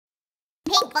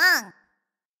vâng.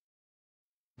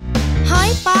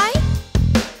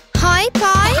 Hỏi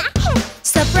bói,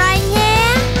 surprise nha.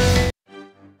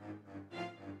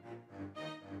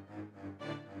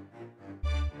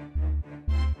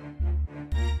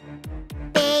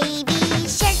 Baby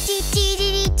shark doo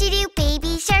doo doo doo doo,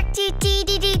 baby shark doo doo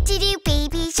doo doo doo,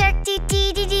 baby shark doo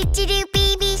doo doo doo doo,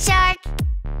 baby shark.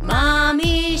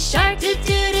 Mommy shark doo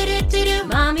doo doo doo doo,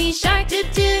 mommy shark doo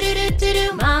doo doo doo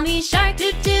doo, mommy shark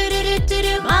doo doo doo doo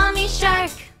doo, mommy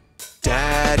shark.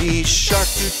 Daddy shark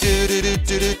doo doo doo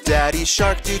doo doo, daddy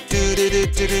shark doo doo doo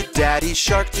doo doo, daddy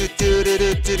shark doo doo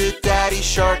doo doo doo, daddy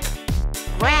shark.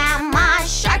 Grandma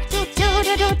shark doo doo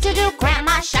doo doo doo,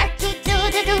 grandma shark doo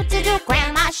doo doo doo doo,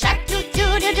 grandma shark doo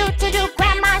doo doo doo doo,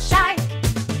 grandma shark.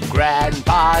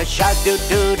 Grandpa shark doo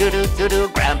doo doo doo doo,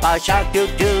 grandpa shark doo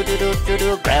doo doo doo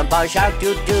doo, grandpa shark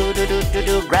doo doo doo doo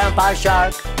doo, grandpa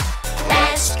shark.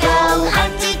 Let's go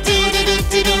hunt doo doo doo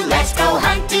doo doo, let's go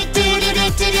hunt doo doo doo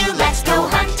doo doo, let's go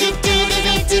hunt doo doo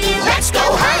doo doo doo, let's go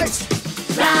hunt.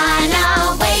 Run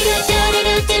away doo doo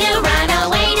doo doo doo, run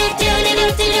away doo doo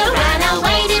doo doo doo, run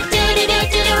away doo doo doo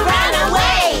doo doo, run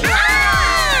away.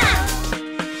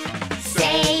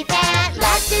 Save at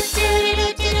last doo doo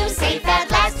doo doo doo, save at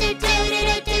last doo doo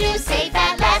doo doo doo, save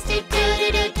at last doo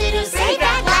doo doo doo doo, save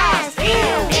at last.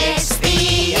 It's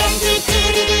the end doo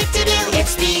doo doo doo doo,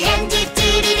 it's the end doo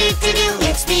doo doo doo doo,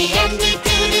 it's the end doo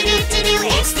doo doo doo doo,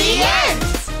 it's the end.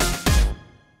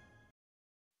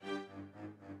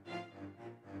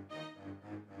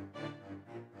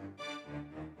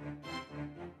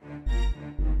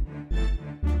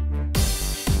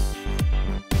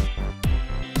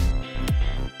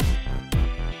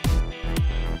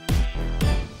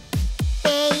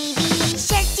 Baby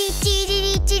shark doo doo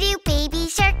doo doo doo, baby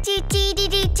shark doo doo doo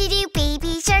doo doo,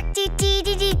 baby shark doo doo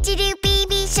doo doo doo,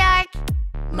 baby shark.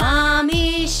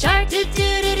 Mommy shark doo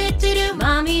doo doo doo doo,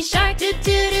 mommy shark doo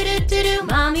doo doo doo doo,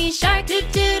 mommy shark doo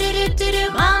doo doo doo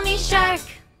doo, mommy shark.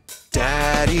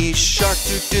 Daddy shark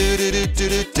doo doo doo doo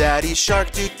doo, daddy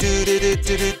shark doo doo doo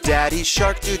doo doo, daddy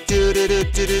shark doo doo doo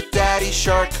doo doo, daddy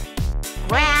shark.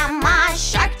 Grandma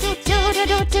shark doo doo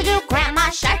doo doo doo, grandma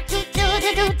shark doo doo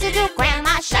doo doo doo,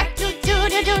 grandma shark doo doo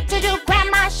doo doo doo,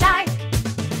 grandma shark.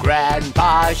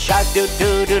 Grandpa shark doo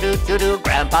doo doo doo doo,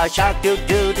 grandpa shark doo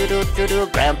doo doo doo doo,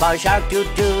 grandpa shark doo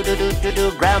doo doo doo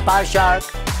doo, grandpa shark.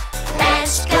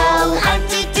 Let's go hunt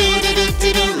doo doo doo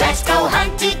doo doo, let's go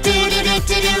hunt doo doo doo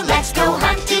doo doo, let's go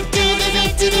hunt doo doo doo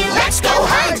doo doo, let's go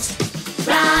hunt.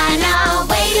 Run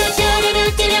away doo doo doo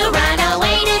doo doo, run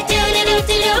away doo doo doo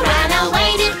doo doo, run away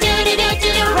doo doo doo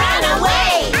doo doo, run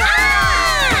away.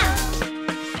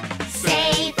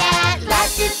 Save at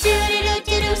last doo doo doo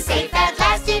doo doo, save at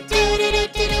last doo doo doo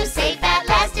doo doo, save at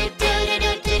last doo doo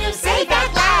doo doo doo, save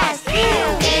at last.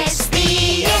 It's the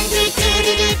end doo doo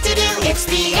doo doo doo, it's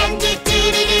the end doo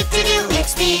doo doo doo doo,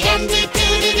 it's the end doo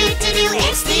doo doo doo doo,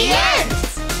 it's the end.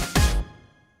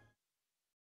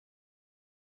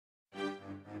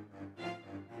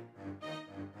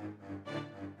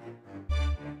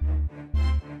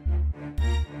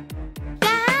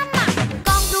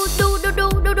 Con đu đu đu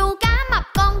đu đu đu, cá mập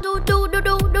con đu đu đu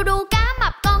đu đu đu, cá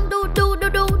mập con đu đu đu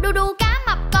đu đu đu, cá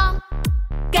mập con.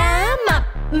 Cá mập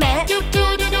mẹ đu đu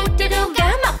đu đu đu đu,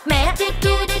 cá mập mẹ đu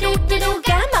đu đu đu đu đu,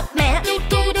 cá mập mẹ đu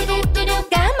đu đu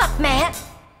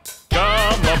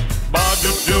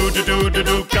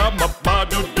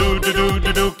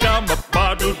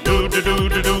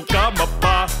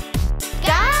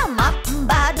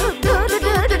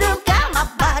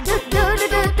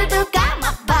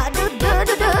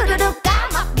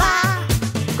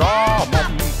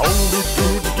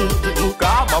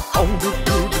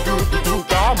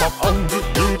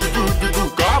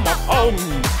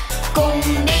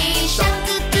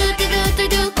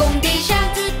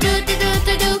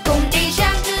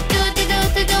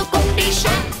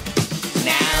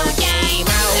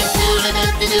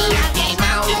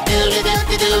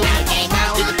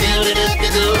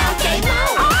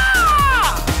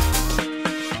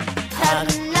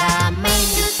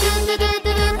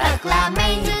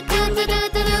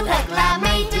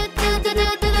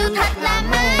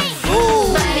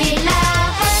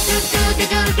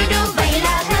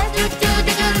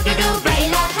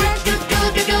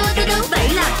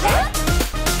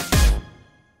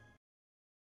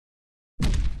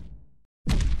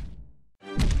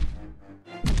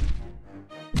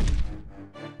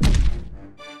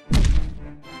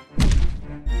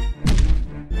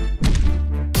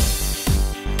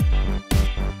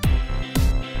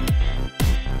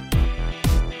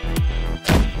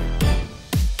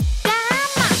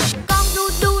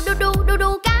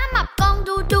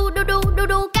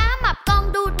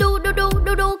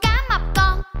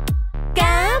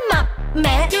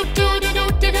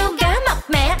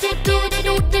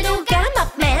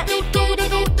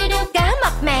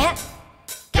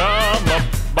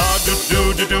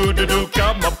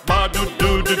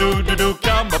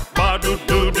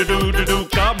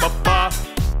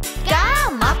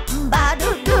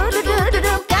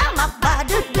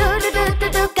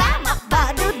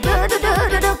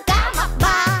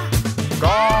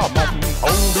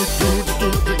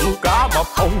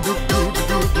mập ông du du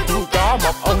du du du, cá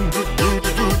mập ông du du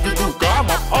du du du, cá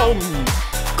mập ông.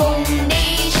 Cùng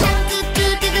đi sang tu tu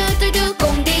tu tu tu,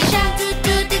 cùng đi sang tu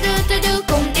tu tu tu tu,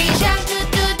 cùng đi sang tu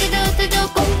tu tu tu tu,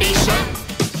 cùng đi sang.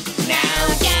 Nào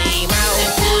chạy mau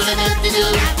tu tu tu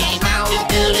tu, nào chạy mau tu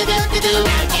tu tu tu,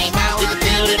 nào chạy mau tu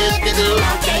tu tu tu,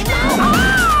 nào chạy mau.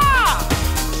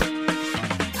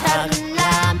 Thật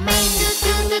là mây tu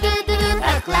tu tu tu tu,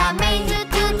 thật là mây tu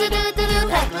tu tu tu tu,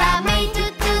 thật là mây tu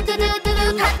tu tu tu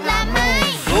tu, thật là mây.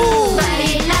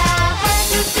 Vậy là hết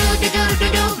tu tu tu tu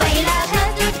tu, vậy là hết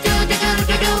tu tu tu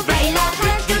tu tu, vậy là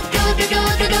hết tu tu tu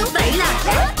tu tu, vậy là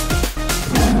hết.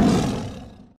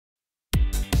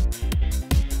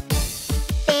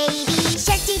 Baby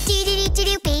shark doo doo doo doo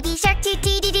doo, baby shark doo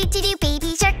doo doo doo doo,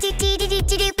 baby shark doo doo doo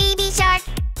doo doo, baby shark.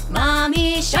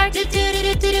 Mommy shark do do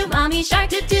do do do, mommy shark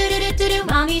do do do do do,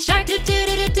 mommy shark do do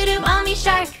do do do, mommy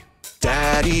shark.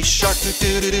 Daddy shark do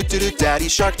do do do do, daddy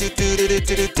shark do do do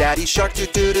do do, daddy shark do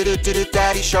do do do do,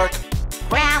 daddy shark.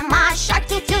 Grandma shark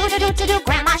doo doo doo doo doo,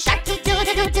 grandma shark doo doo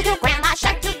doo doo doo, grandma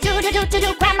shark doo doo doo doo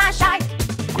doo, grandma shark.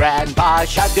 Grandpa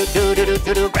shark do do do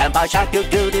do do, grandpa shark do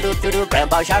do do do do,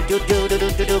 grandpa shark do do do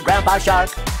do do, grandpa shark.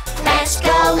 Let's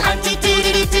go hunt doo doo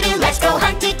doo doo doo, let's go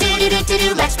hunt doo doo doo doo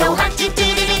doo, let's go hunt doo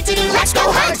doo doo doo doo, let's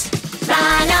go hunt.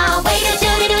 Run away doo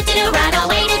doo doo doo doo, run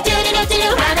away doo doo doo doo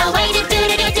doo, run away doo doo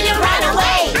doo doo doo, run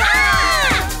away.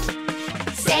 Ah!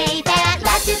 Save that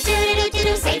last doo doo doo doo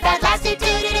doo, save that last doo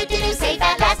doo doo doo doo, save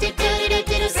that last doo doo doo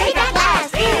doo doo, save that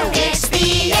last. It's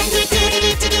the end doo doo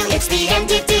doo doo doo, it's the end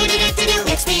doo doo doo doo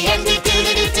doo, it's the end doo doo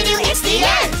doo doo doo, it's the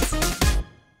end.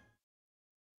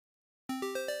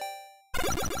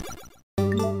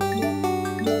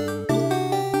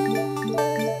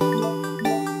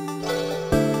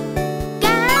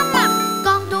 Cá mập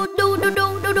con đu đu đu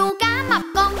đu đu đu, cá mập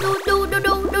con đu đu đu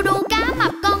đu đu đu, cá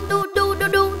mập con đu đu đu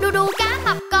đu đu đu, cá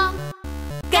mập con.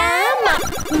 Cá mập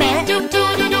mẹ đu đu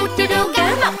đu đu đu đu,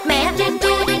 cá mập mẹ đu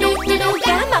đu đu đu đu đu,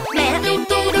 cá mập mẹ đu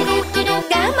đu đu đu đu đu,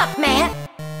 cá mập mẹ.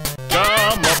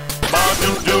 Cá mập ba du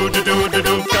du du du du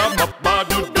du, cá mập ba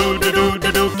du du du du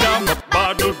du du, cá mập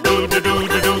ba du du du du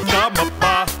du du, cá mập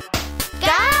ba.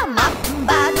 Cá mập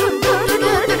bà đu đu đu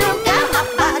đu đu đu, cá mập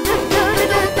bà đu đu đu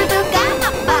đu đu đu, cá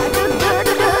mập bà đu đu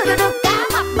đu đu đu đu, cá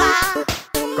mập bà.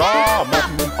 Cá mập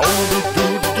ông du du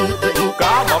du du du,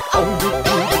 cá mập ông du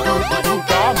du du du du,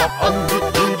 cá mập ông du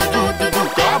du du du du,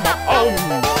 cá mập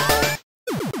ông.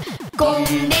 Cùng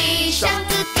đi sang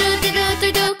tu tu tu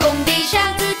tu tu, cùng đi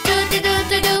sang tu tu tu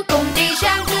tu tu, cùng đi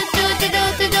sang tu tu tu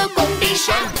tu tu, cùng đi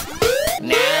sang.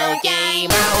 Nào chạy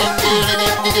mau tu tu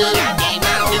tu tu, nào chạy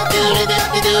mau tu tu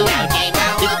tu tu, nào chạy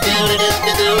mau tu tu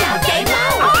tu tu, nào chạy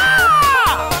mau.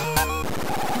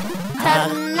 Thật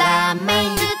là mây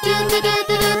tu tu tu tu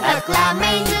tu, thật là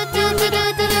mây tu tu tu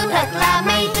tu tu, thật là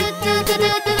mây tu tu tu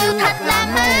tu tu, thật là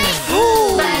mây.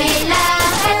 Vậy là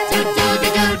hết tu tu tu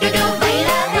tu tu, vậy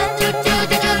là hết tu tu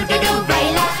tu tu tu, vậy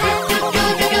là hết tu tu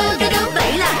tu tu tu,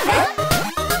 vậy là hết.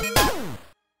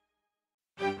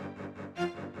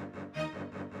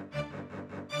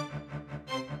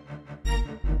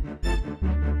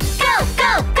 Go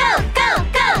go go go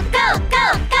go go go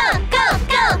go go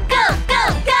go go go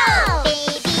go.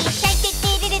 Baby shark doo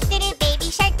doo doo doo doo, baby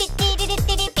shark doo doo doo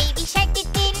doo doo, baby shark doo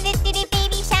doo doo doo doo,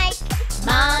 baby shark.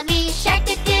 Mommy shark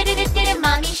do do do do do,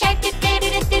 mommy shark do do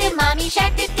do do do, mommy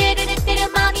shark do do do do do,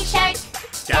 mommy shark.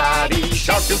 Daddy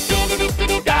shark do do do do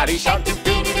do, daddy shark do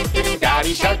do do do do,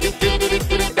 daddy shark do do do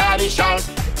do do, daddy shark.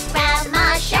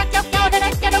 Grandma shark do do do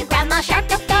do do, grandma shark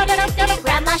do do do do do,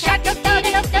 grandma shark do do do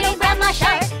do do, grandma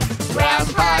shark.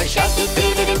 Grandpa shark do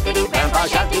do do do do, grandpa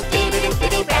shark do do do do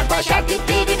do, grandpa shark do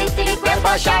do do do do,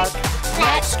 grandpa shark.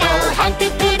 Let's go hunt do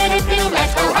do do do do,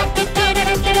 let's go hunt do do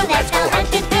do do do, let's go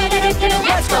hunt do do do do do,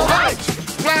 let's go hunt.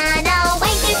 Run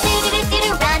away doo doo doo doo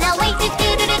doo, run away doo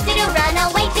doo doo doo doo, run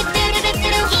away doo doo doo doo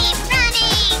doo, keep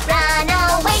running. Run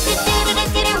away doo doo doo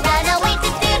doo doo, run away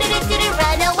doo doo doo doo doo,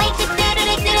 run away doo doo doo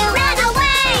doo doo, run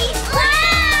away.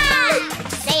 Ah!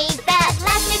 Save that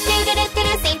last doo doo doo doo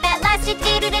doo, save that last doo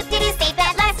doo doo doo doo, save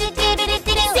that last doo doo doo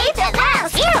doo doo, save that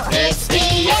last. It's the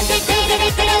end doo doo doo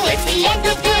doo doo, it's the end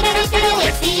doo doo doo doo doo,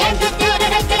 it's the end doo doo doo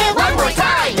doo doo. One more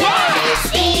time. Yeah. It's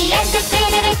the end doo doo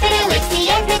doo doo doo, it's the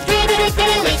end doo doo doo doo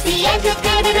doo, it's the end doo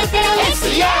doo doo doo doo, it's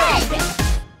the end.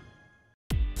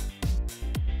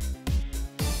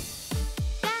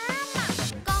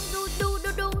 Con đu đu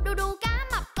đu đu đu đu, cá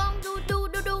mập con đu đu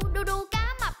đu đu đu đu, cá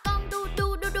mập con đu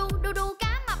đu đu đu đu đu,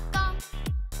 cá mập con.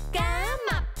 Cá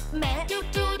mập mẹ đu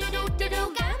đu đu đu đu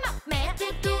đu, cá mập mẹ đu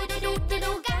đu đu đu đu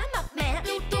đu, cá mập mẹ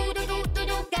đu đu đu đu đu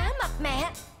đu, cá mập mẹ.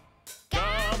 Cá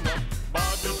mập ba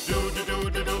du du du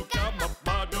du du, cá mập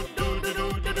ba du du du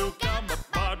du du, cá mập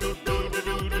ba du du du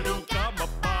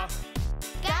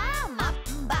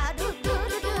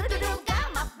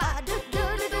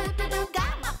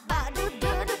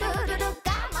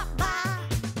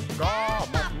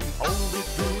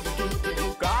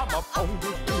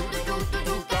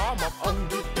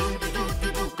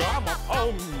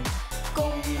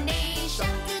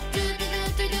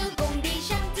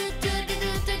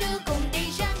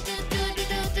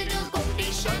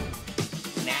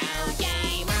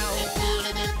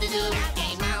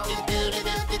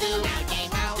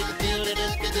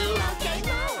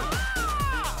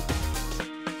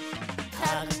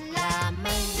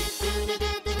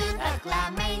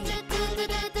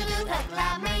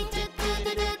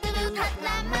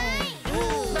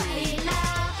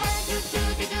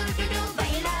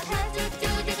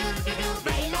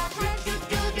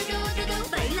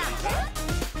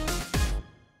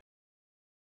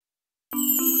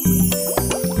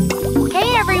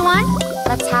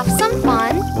have some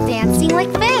fun dancing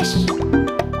like fish.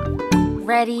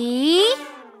 Ready?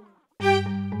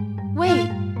 Wait,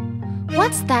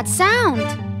 what's that sound?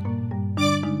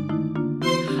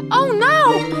 Oh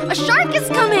no! A shark is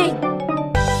coming!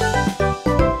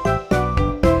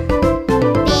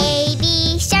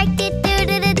 Baby shark do do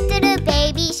do do do do.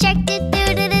 Baby shark do do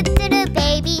do do do do.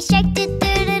 Baby shark do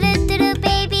do do do do do.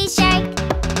 Baby shark.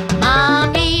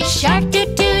 Mommy shark do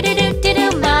do do do do do.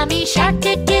 Mommy shark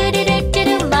do do do do do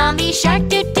do. Mommy shark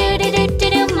do do do do do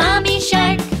do. Mommy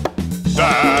shark.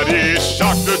 Daddy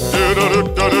shark do do do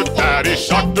do do. Daddy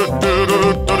shark do do do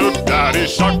do do. Daddy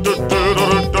shark do do do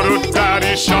do do.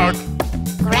 Daddy shark.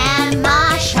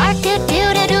 Grandma shark do do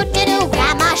do do do do.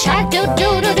 Grandma shark do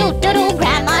do do do do do.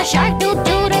 Grandma shark do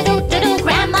do do do do do.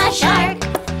 Grandma shark.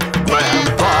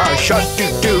 Grandpa shark do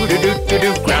do do do do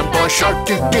do. Grandpa shark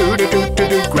do do do do do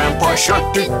do. Grandpa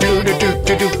shark do do do do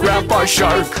do do. Grandpa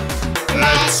shark.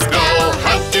 Let's go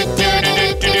hunt do do do do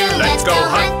do do. Let's go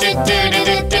hunt do do do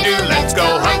do do do. Let's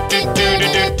go hunt do do do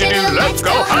do do do. Let's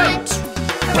go hunt.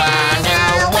 Run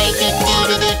away do do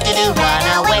do do do do. Run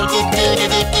away do do do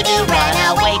do do do. Run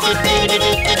away do do do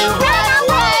do do do. Run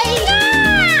away.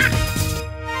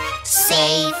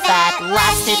 Safe at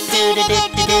last do do do do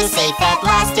do do. Safe at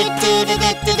last do do do do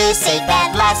do do. Safe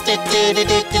at last do do do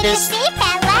do do do. Safe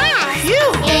at last.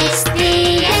 It's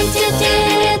the end do do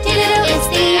do do do. It's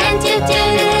the end do do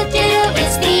do do do.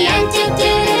 It's the end do do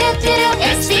do do do.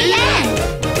 It's the end.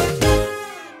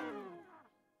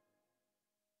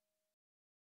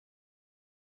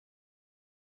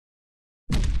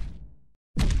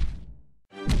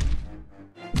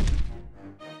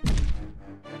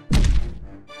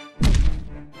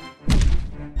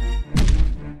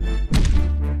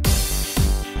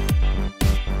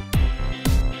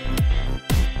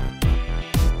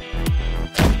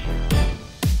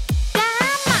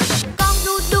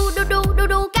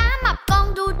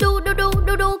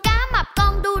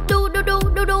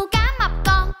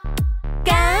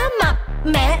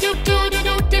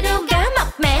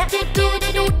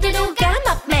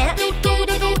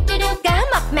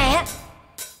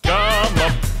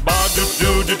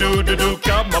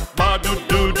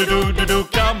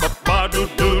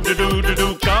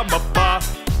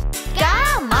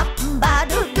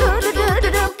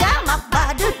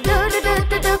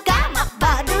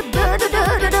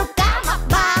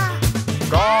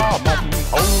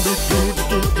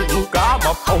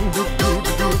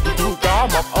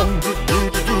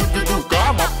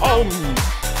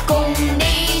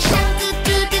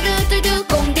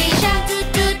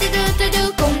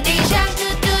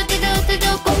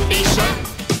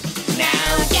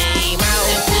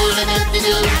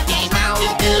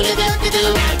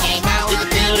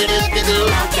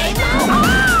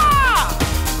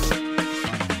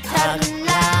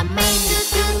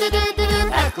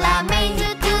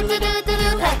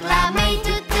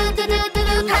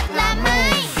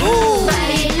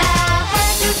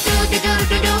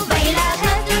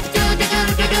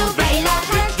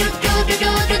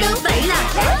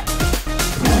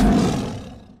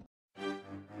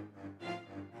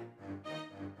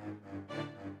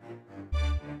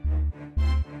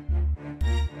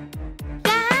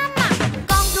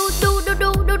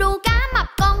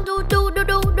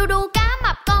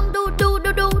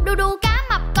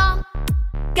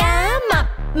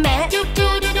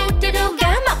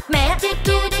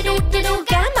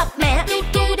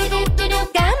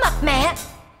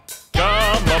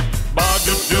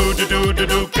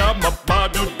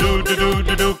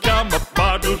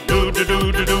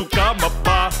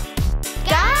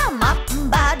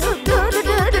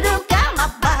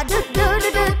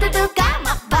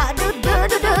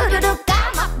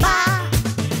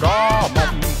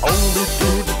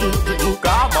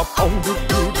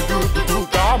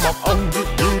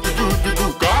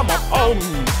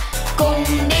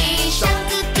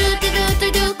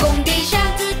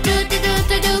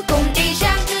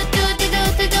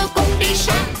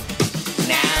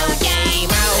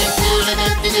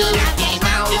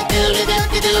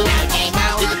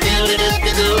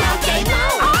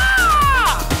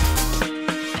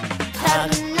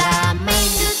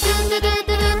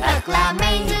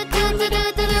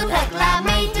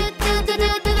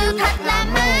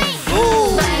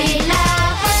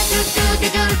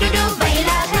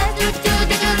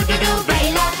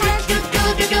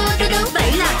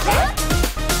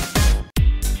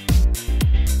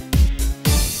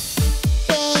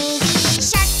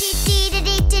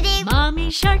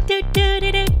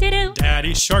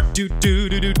 Daddy shark do do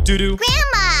do do do do.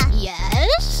 Grandma!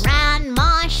 Yes?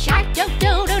 Grandma shark do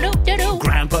do do do do do.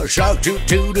 Grandpa shark do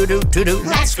do do do do do.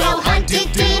 Let's go hunt do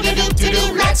do do do do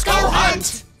do. Let's go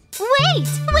hunt. Wait!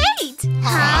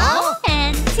 Huh?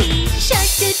 Anti-shark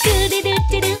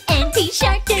do-do-do-do-do-do.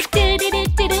 Anti-shark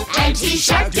do-do-do-do-do-do.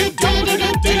 Anti-shark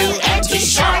do-do-do-do-do-do.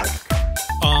 Anti-shark.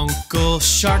 Uncle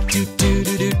Shark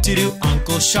do-do-do-do-do-do.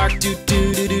 Uncle Shark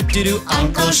do-do-do-do-do-do.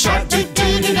 Uncle Shark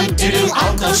do-do-do-do-do.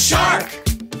 Uncle Shark.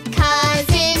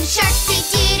 Cousin sharks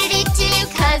do-do-do-do-do.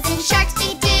 Cousin sharks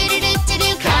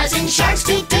do-do-do-do-do. Cousin sharks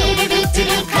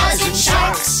do-do-do-do-do. Cousin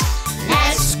sharks.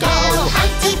 Let's go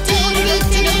hunt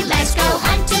do-do-do-do-do. Let's go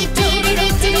hunt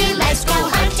do-do-do-do-do. Let's go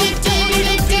hunt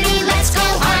do-do-do-do-do. Let's go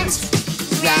hunt.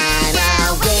 Run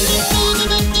away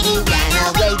do-do-do-do-do. Run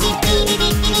away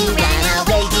do-do-do-do-do. Run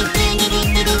away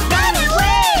do-do-do-do-do. Run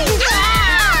away!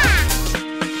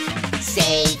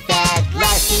 Safe at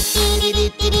last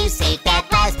do-do-do-do-do. Safe at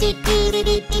last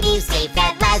do-do-do-do-do. Safe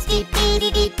at last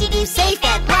do-do-do-do-do. Safe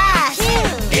at last.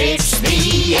 It's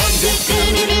the end of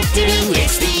do-do-do-do-do.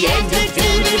 It's the end of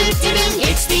do-do-do-do-do.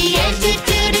 It's the end of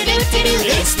do-do-do-do-do.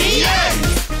 It's the end.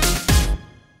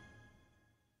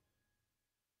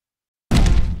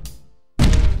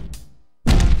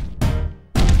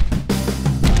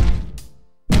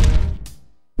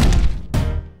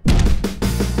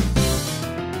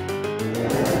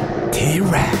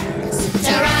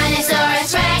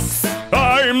 Tyrannosaurus Rex.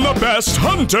 I'm the best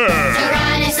hunter.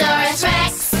 Tyrannosaurus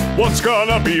Rex. What's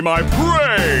gonna be my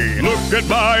prey? Look at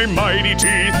my mighty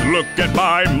teeth. Look at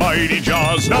my mighty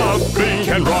jaws. Nothing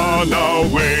can run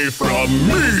away from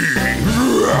me.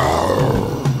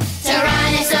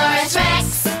 Tyrannosaurus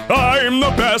Rex. I'm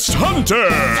the best hunter.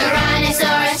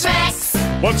 Tyrannosaurus Rex.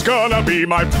 What's gonna be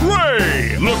my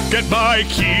prey? Look at my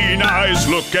keen eyes.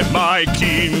 Look at my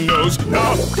keen nose.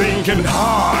 Nothing can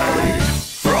hide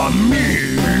from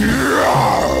me.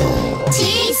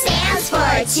 T stands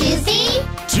for toothy.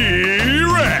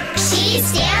 T-Rex. T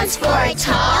stands for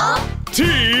tall.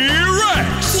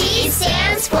 T-Rex. T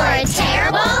stands for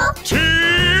terrible.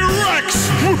 T-Rex.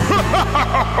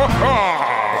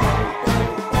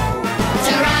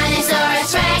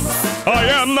 Tyrannosaurus Rex. I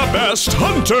am the best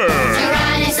hunter.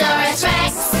 Tyrannosaurus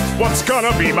Rex. What's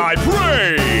gonna be my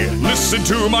prey? Listen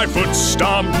to my foot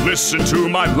stomp, listen to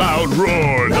my loud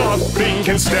roar. Nothing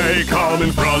can stay calm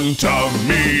in front of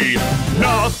me.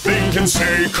 Nothing can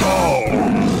stay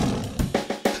calm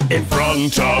in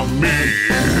front of me.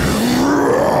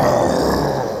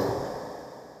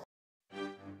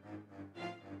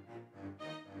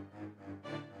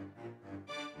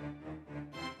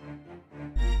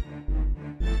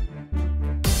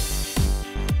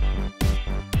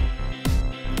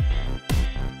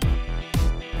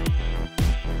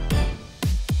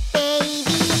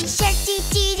 Baby shark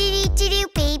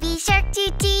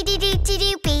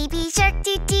do-do-do-do-do. Baby shark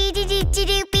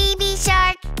do-do-do-do-do. Baby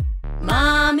shark.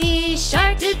 Mommy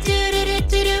shark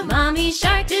do-do-do-do-do. Mommy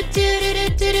shark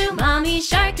do-do-do-do-do. Mommy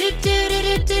shark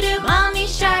do-do-do-do-do. Mommy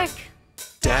shark.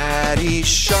 Daddy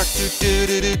shark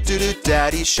do-do-do-do-do.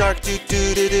 Daddy shark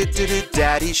do-do-do-do-do.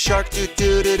 Daddy shark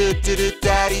do-do-do-do-do.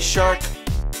 Daddy shark.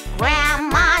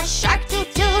 Grandma shark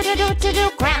do-do-do-do-do.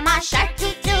 Grandma shark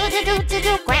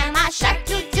do-do-do-do-do. Grandma shark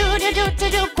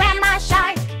do-do-do-do-do. Grandma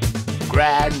shark.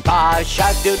 Grandpa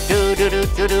shark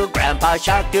do-do-do-do-do. Grandpa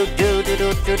shark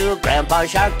do-do-do-do-do. Grandpa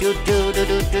shark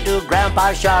do-do-do-do-do.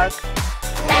 Grandpa shark.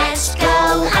 Let's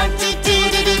go hunt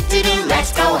do-do-do-do-do.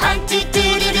 Let's go hunt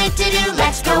do-do-do-do-do.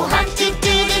 Let's go hunt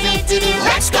do-do-do-do-do.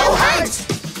 Let's go hunt.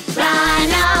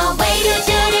 Run away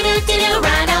do-do-do-do-do.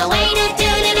 Run away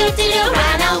do-do-do-do-do.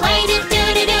 Run away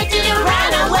do-do-do-do-do.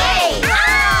 Run away.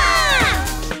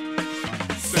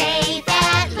 Safe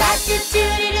at last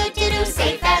do-do-do-do-do.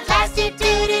 Safe at last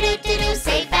do-do-do-do-do.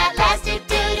 Safe at last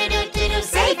do-do-do-do-do.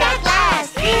 Safe at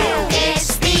last.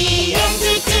 It's the end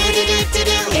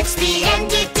do-do-do-do-do. It's the end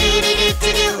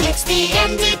do-do-do-do-do. It's the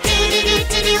end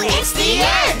do-do-do-do-do. It's the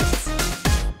end.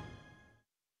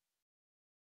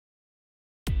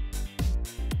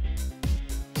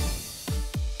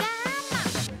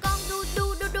 Con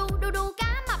đu-đu-đu-đu-đu-đu.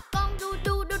 Cá mập con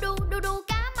đu-đu-đu-đu-đu-đu.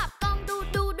 Cá mập con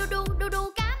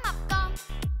đu-đu-đu-đu-đu-đu. Cá mập con.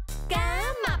 Cá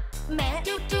mập mẹ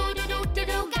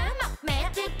đu-đu-đu-đu-đu. Cá mập mẹ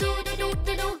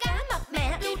đu-đu-đu-đu-đu. Cá mập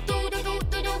mẹ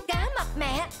đu-đu-đu-đu-đu. Cá mập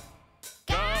mẹ.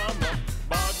 Cá mập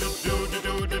ba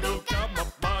do-do-do-do-do. Cá mập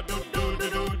ba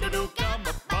do-do-do-do-do. Cá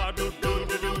mập ba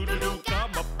do-do-do-do-do. Cá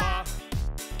mập ba.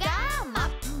 Cá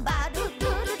mập bà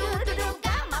đu-đu-đu-đu-đu.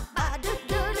 Cá mập bà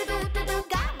đu-đu-đu-đu-đu.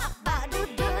 Cá mập bà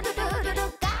đu-đu-đu-đu-đu.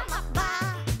 Cá mập bà.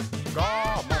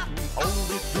 Cá mập ông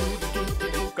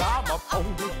do-do-do-do-do. Cá mập ông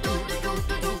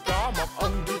do-do-do-do-do. Cá mập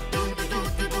ông do-do-do-do-do.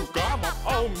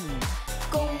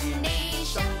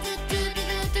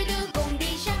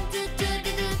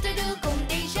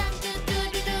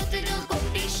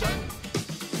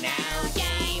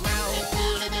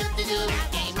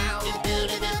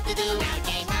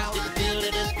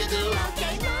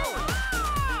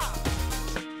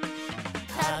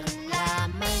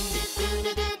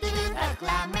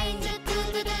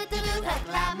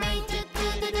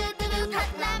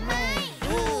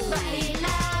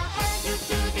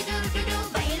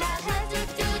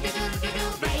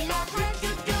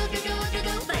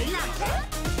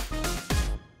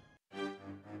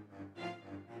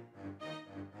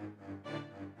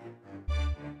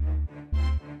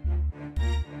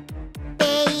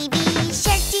 Baby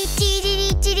shark doo doo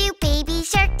doo doo doo. Baby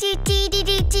shark doo doo doo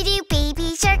doo doo.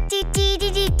 Baby shark doo doo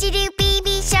doo doo doo.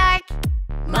 Baby shark.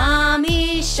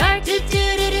 Mommy shark doo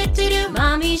doo doo doo doo.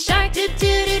 Mommy shark doo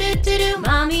doo doo doo doo.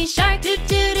 Mommy shark doo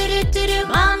doo doo doo doo.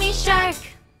 Mommy shark.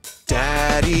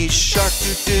 Daddy shark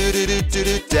doo doo doo doo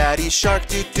doo. Daddy shark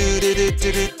doo doo doo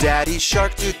doo doo. Daddy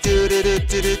shark doo doo doo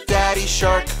doo doo. Daddy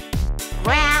shark.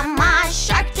 Grandma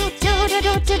shark doo doo doo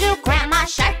doo doo doo. Grandma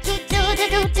shark doo doo doo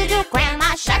doo doo doo.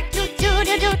 Grandma shark doo doo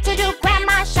doo doo doo doo.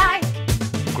 Grandma shark.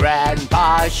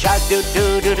 Grandpa shark doo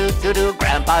doo doo doo doo doo.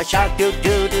 Grandpa shark doo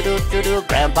doo doo doo doo doo.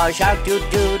 Grandpa shark doo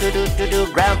doo doo doo doo doo.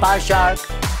 Grandpa shark.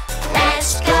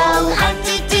 Let's go hunt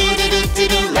doo doo doo doo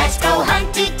doo. Let's go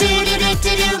hunt doo doo doo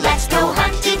doo doo. Let's go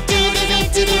hunt doo doo doo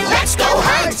doo doo. Let's go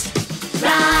hunt.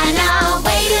 Run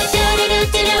away doo doo doo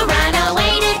doo doo. Run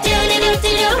away doo doo doo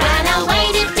doo doo. Run away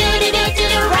doo doo doo doo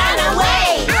doo. Run away.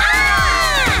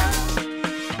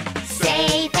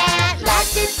 Save at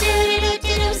last doo doo doo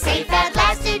doo doo. Save at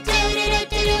last doo doo doo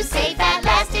doo doo. Save at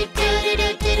last doo doo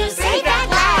doo doo doo. Save at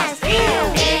last.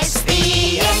 It's the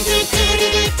end doo doo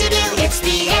doo doo doo. It's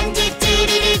the end doo doo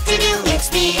doo doo doo. It's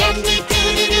the end doo doo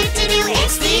doo doo doo.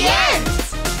 It's the end.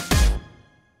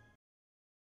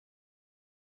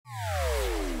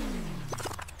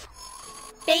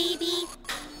 Baby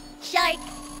shark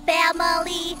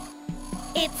family,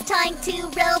 it's time to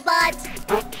robot.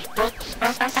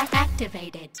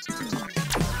 Activated.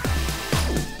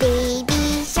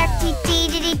 Baby shark doo doo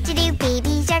doo doo doo.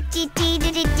 Baby shark doo doo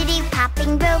doo doo doo.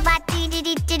 Popping robot doo doo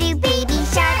doo doo doo. Baby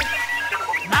shark.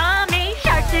 Mommy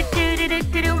shark doo doo doo doo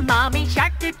doo doo. Mommy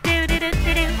shark doo doo doo doo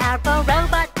doo doo. Powerful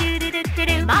robot doo doo doo doo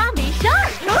doo. Mommy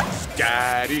shark.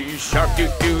 Daddy shark doo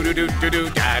doo doo doo doo doo.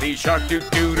 Daddy shark doo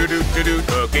doo doo doo doo doo.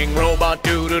 Cooking robot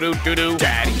doo doo doo doo doo.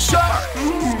 Daddy shark.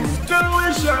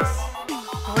 Delicious.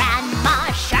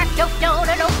 Grandma shark doo doo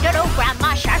doo doo doo doo.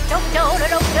 Grandma shark doo doo doo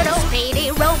doo doo doo. Speedy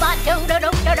robot doo doo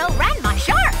doo doo doo. Grandma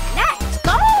shark. Let's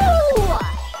go.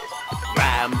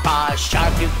 Grandpa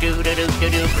shark doo doo doo doo doo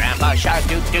doo. Grandpa shark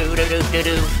doo doo doo doo doo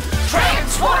doo.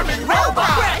 Transforming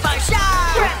robot. Grandpa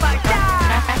shark. Grandpa shark.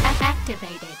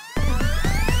 Activated.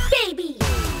 Baby,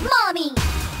 mommy,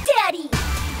 daddy,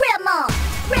 grandma,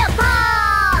 grandpa.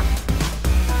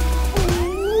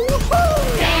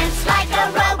 Dance like a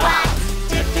robot.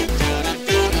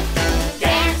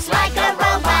 Dance like a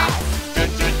robot.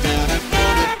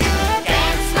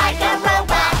 Dance like a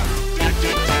robot.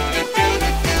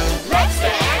 Let's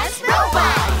dance,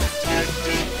 robot.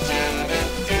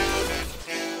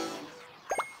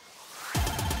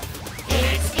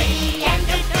 It's the end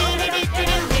of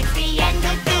doo-doo-doo-doo-doo. It's the end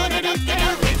of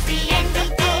doo-doo-doo-doo-doo. It's the end of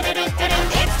doo-doo-doo-doo-doo.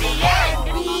 It's the end.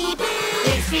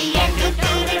 It's the end of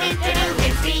doo-doo-doo-doo-doo.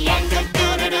 It's the end of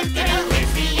doo-doo-doo-doo-doo.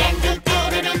 It's the end of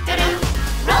doo-doo-doo-doo-doo.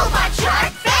 Robot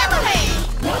Shark Family.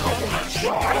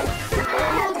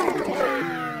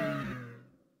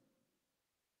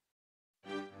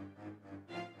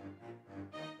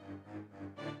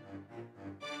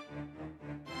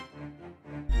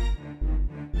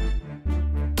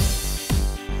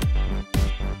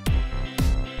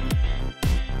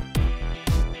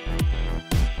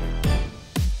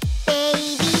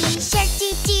 Baby shark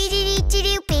doo doo doo doo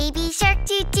doo. Baby shark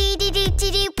doo doo doo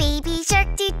doo doo. Baby shark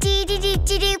doo doo doo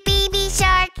doo doo. Baby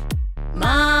shark.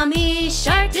 Mommy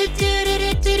shark doo doo doo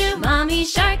doo doo doo. Mommy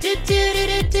shark doo doo doo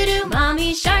doo doo doo.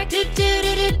 Mommy shark doo doo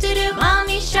doo doo doo doo.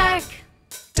 Mommy shark.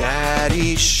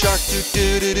 Daddy shark doo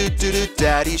doo doo doo doo doo.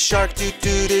 Daddy shark doo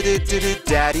doo doo doo doo doo.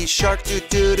 Daddy shark doo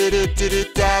doo doo doo doo doo.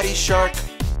 Daddy shark.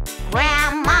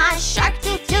 Grandma shark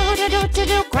doo doo doo doo doo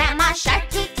doo. Grandma shark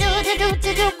doo doo doo doo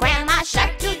doo doo. Grandma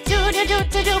shark doo doo doo doo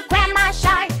doo doo. Grandma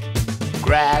shark.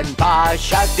 Grandpa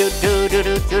shark doo doo doo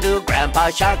doo doo doo. Grandpa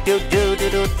shark doo doo doo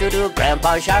doo doo doo.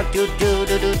 Grandpa shark doo doo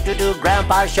doo doo doo doo.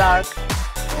 Grandpa shark.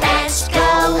 Let's go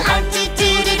hunt doo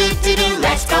doo doo doo doo doo.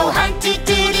 Let's go hunt doo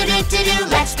doo doo doo doo doo.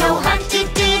 Let's go hunt doo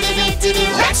doo doo doo doo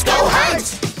doo. Let's go hunt.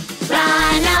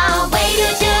 Run away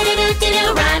doo doo doo doo doo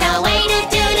doo. Run away doo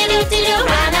doo doo doo doo doo.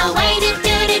 Run away doo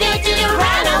doo doo doo doo doo.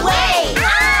 Run away.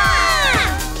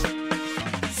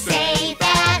 Save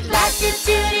at last doo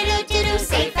doo doo doo doo doo.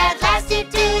 Save at last doo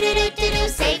doo doo doo doo doo.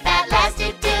 Save at last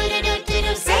doo doo doo doo doo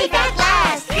doo. Save at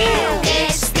last.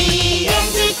 It's the end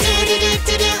doo doo doo doo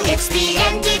doo doo. It's the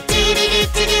end doo doo doo doo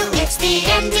doo doo. It's the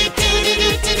end doo doo doo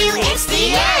doo doo doo. It's the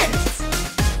end.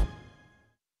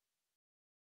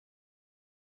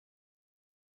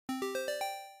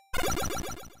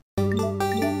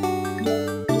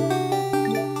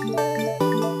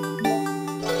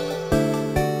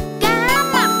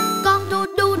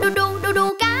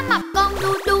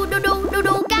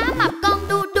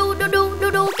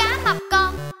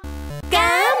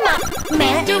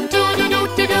 mẹ, du du du du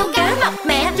du du cá mập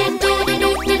mẹ, du du du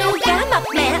du du du cá mập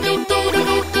mẹ, du du du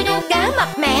du du du cá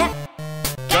mập mẹ.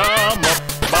 Cá mập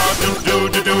ba du du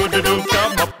du du du du cá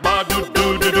mập ba du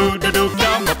du du du du du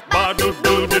cá mập ba du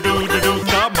du du du du du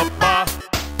cá mập ba.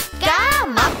 Cá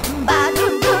mập ba du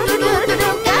du du du du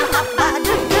du cá mập ba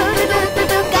du du du du du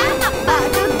du cá mập ba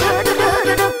du du du du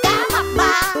du du cá mập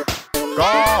ba.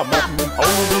 Cá mập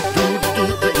ông du du du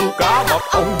du du cá mập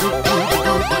ông du du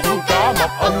du du du cá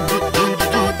mập ông du du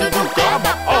du du du cá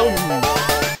mập ông.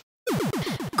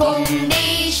 Cùng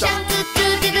đi sang tu tu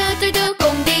tu tu tu,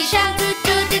 cùng đi sang tu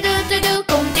tu tu tu tu,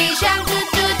 cùng đi sang tu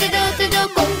tu tu tu tu,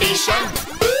 cùng đi sang.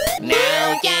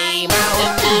 Nào chạy mau,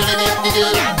 nào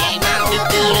chạy mau, nào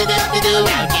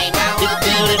chạy mau,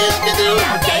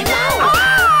 nào chạy mau.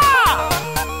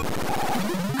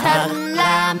 Thật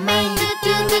là may,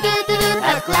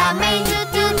 thật là may,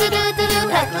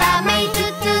 thật là may,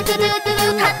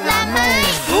 thật là may.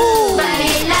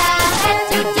 Vậy là hết,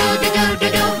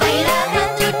 vậy là hết,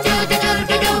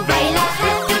 vậy là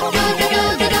hết,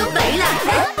 vậy là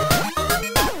hết.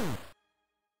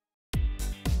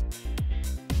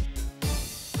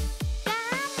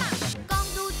 Con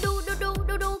đu đu đu đu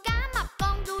đu đu cá mập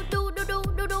con, đu đu đu đu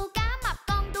đu đu cá mập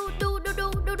con, đu đu đu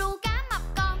đu đu đu cá mập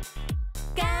con.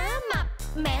 Cá mập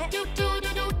mẹ, đu đu đu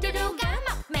đu đu đu cá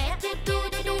mập mẹ, đu đu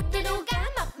đu đu đu đu cá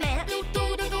mập mẹ, đu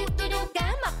đu đu đu đu đu cá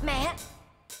mập mẹ.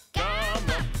 Cá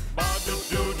mập ba du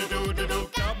du du du du du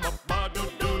cá mập ba du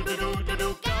du du du du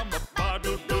du cá mập ba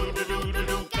du du du du du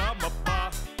du cá mập ba.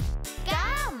 Cá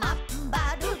mập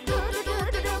ba đu đu đu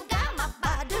đu đu đu cá mập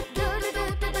ba đu đu đu đu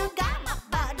đu đu cá mập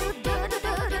ba đu đu đu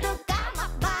đu đu đu cá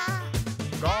mập ba.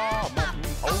 Cá mập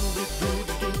ông du du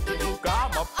du du du cá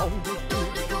mập ông du du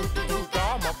du du du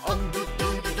cá mập ông du du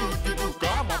du du du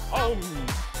cá mập ông.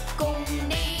 Cùng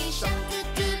đi sang tu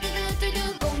tu tu tu tu,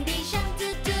 cùng đi sang tu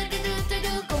tu tu tu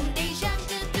tu, cùng đi sang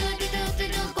tu tu tu tu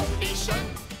tu, cùng đi sang.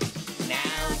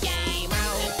 Nào chạy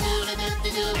mau, nào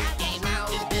chạy mau,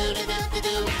 nào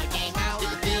chạy mau,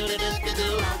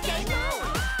 nào chạy mau.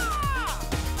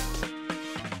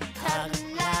 Thật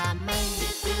là may,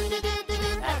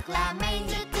 thật là may,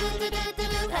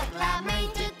 thật là may,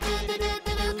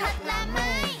 thật là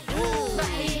may.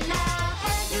 Vậy là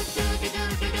hết,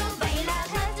 vậy là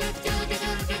hết,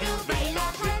 vậy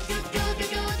là hết,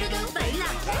 vậy là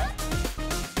hết.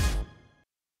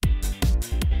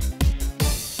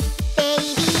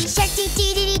 Baby shark doo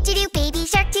doo doo doo doo, baby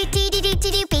shark doo doo doo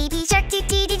doo doo, baby shark doo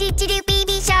doo doo doo doo,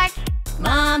 baby shark.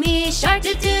 Mommy shark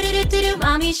do do do do do,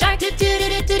 mommy shark do do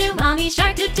do do do, mommy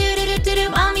shark do do do do do,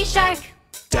 mommy shark.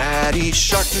 Daddy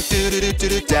shark doo doo doo doo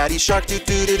doo, daddy shark doo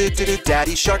doo doo doo doo,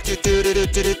 daddy shark doo doo doo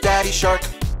doo doo, daddy shark.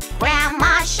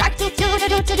 Grandma shark doo doo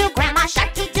doo doo doo, grandma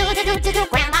shark doo doo doo doo doo,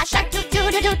 grandma shark doo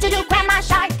doo doo doo doo, grandma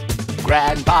shark.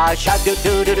 Grandpa shark do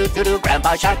do do do do do,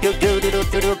 grandpa shark do do do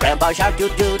do do, grandpa shark do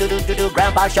do do do do,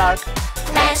 grandpa shark.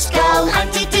 Let's go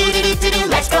hunt doo doo doo doo doo,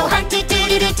 let's go hunt doo doo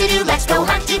doo doo doo, let's go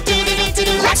hunt doo doo doo doo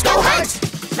doo, let's go hunt.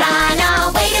 Run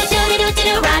away doo doo doo doo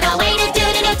doo, run away doo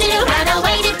doo doo doo doo, run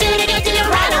away doo doo doo doo doo,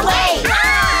 run away.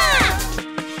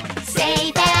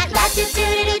 Save at last doo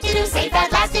doo doo doo doo, save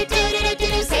at last doo doo doo doo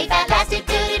doo, save at last doo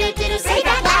doo doo doo doo, save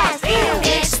at last.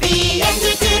 It's the end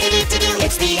doo doo doo doo doo,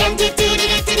 it's the end doo doo doo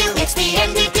doo doo, it's the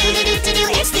end doo doo doo doo doo,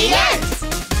 it's the end.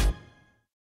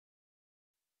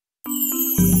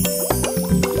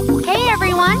 Hey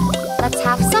everyone, let's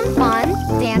have some fun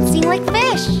dancing like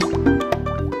fish.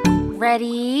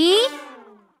 Ready?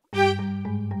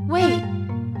 Wait,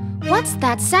 what's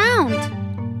that sound?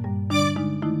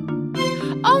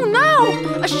 Oh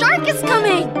no! A shark is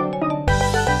coming!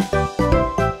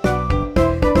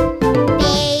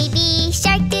 Baby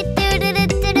shark doo doo doo doo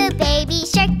doo doo, baby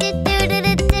shark doo doo doo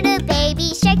doo doo doo,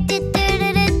 baby shark doo doo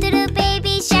doo doo doo doo,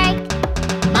 baby shark.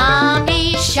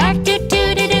 Mommy shark do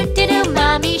do do do do do,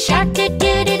 mommy shark do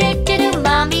do do do do do,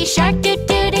 mommy shark do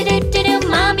do do do do do,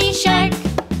 mommy shark.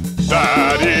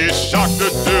 Daddy shark doo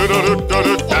doo doo doo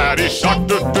doo, daddy shark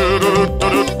doo doo doo doo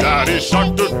doo, daddy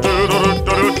shark doo doo doo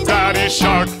doo doo, daddy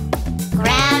shark.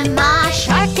 Grandma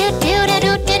shark doo doo doo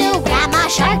doo doo doo, grandma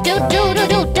shark doo doo doo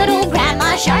doo doo doo,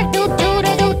 grandma shark doo doo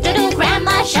doo doo doo doo,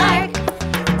 grandma shark.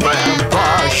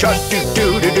 Grandpa shark doo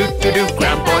doo doo doo doo doo,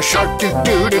 grandpa shark doo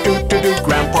doo doo doo doo doo,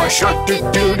 grandpa shark doo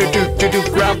doo doo doo doo doo,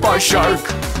 grandpa shark.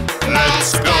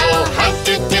 Let's go hunt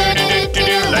doo doo doo doo doo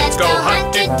doo, let's go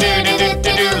hunt doo doo doo doo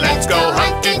doo doo, let's go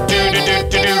hunt doo doo doo doo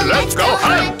doo doo, let's go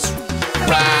hunt.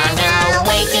 Run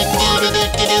away doo doo doo doo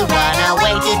doo doo, run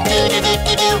away doo doo doo doo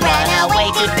doo doo, run away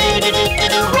doo doo doo doo doo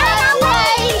doo, run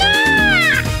away.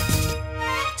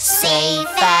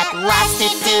 Safe at last doo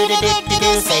doo doo doo doo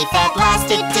doo, safe at last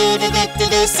doo doo doo doo doo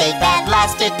doo, safe at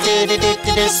last doo doo doo doo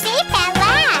doo doo, safe at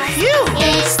Phew!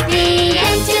 It's the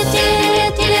end. It's the end.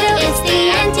 It's the end. It's the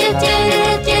end.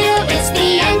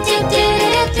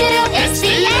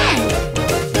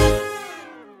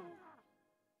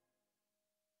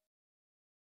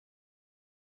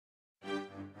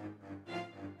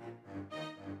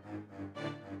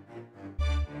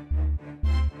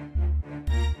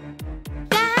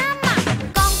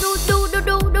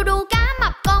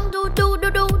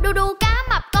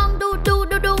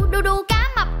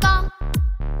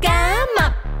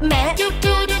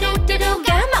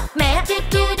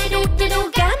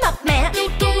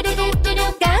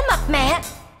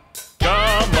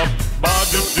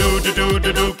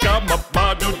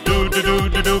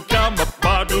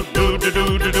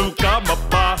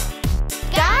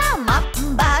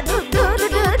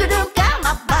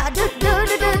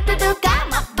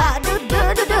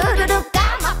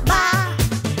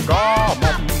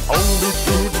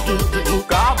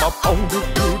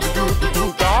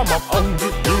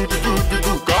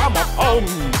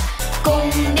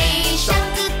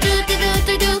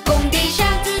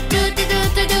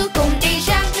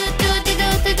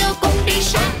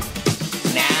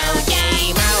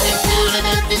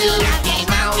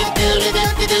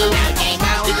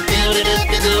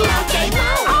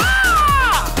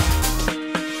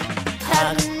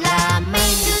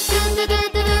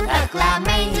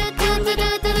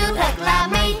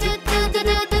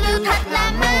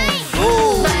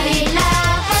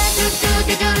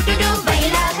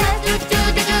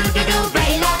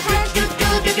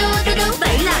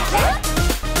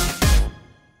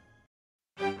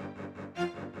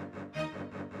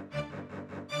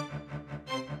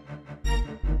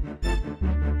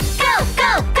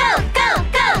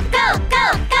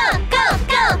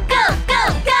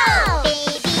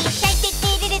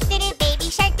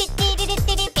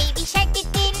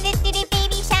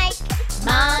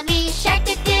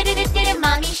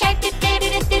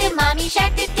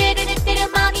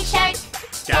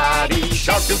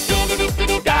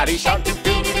 Daddy shark, do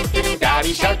do do do do.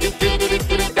 Daddy shark, do do do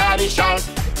do do. Daddy shark.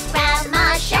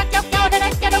 Grandma shark, do do do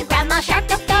do do. Grandma shark,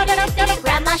 do do do do do.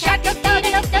 Grandma shark, do do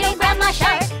do do do. Grandma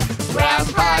shark.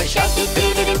 Grandpa shark, do do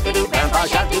do do do. Grandpa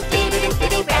shark, do do do do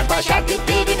do. Grandpa shark, do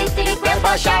do do do do.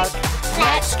 Grandpa shark.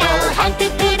 Let's go hunt, do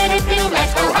do do do do.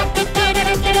 Let's go hunt, do do do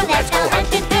do do. Let's go hunt,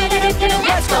 do do do do do.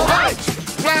 Let's go hunt.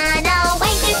 Run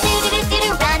away, do do do do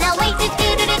do. Run away, do do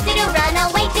do do do. Run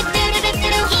away, do do do do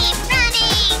do. Keep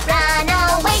running. Run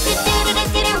away, do do do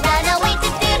do do. Run away, do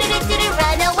do do do do.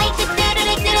 Run away, do do do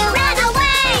do do. Run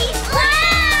away.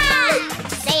 Run.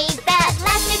 Save that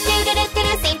last, do do do do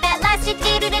do. Save that last, do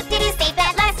do do do do. Save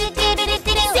that last, do do do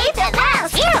do do. Save that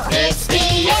last. It's the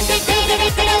end, do do do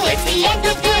do do. It's the end, do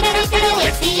do do do do.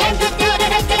 It's the end, do do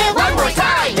do do do. One more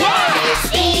time. Yeah. It's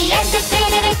the end, do do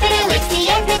do do do. It's the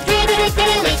end, do do do do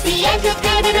do. It's the end, do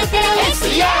do do do do. It's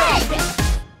the end.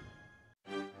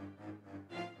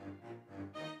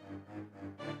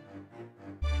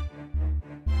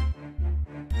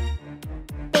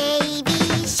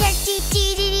 Baby shark doo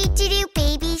doo doo doo doo.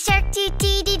 Baby shark doo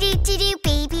doo doo doo doo.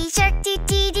 Baby shark doo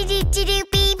doo doo doo doo.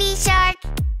 Baby shark.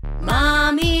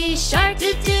 Mommy shark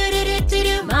do do do do do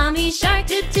do. Mommy shark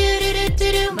do do do do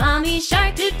do do. Mommy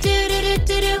shark do do do do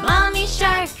do do. Mommy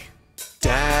shark.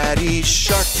 Daddy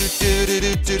shark doo doo doo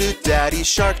doo doo doo. Daddy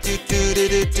shark doo doo doo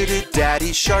doo doo doo.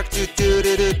 Daddy shark doo doo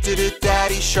doo doo doo doo.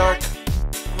 Daddy shark.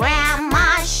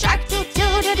 Grandma shark do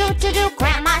do do do do do.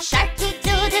 Grandma shark do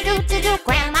do do do do do.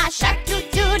 Grandma shark do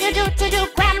do do do do do.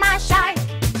 Grandma shark.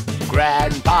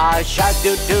 Grandpa shark,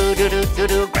 do do do do do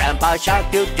do. Grandpa shark,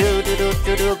 do do do do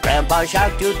do do. Grandpa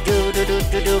shark, do do do do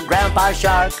do do. Grandpa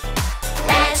shark.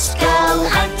 Let's go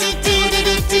hunt, do do do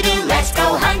do do do. Let's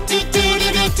go hunt, do do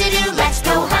do do do do. Let's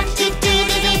go hunt, do do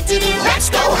do do do do. Let's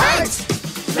go hunt.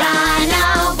 Run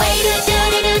away, do do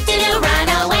do do do do. Run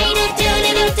away, do do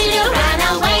do do do do. Run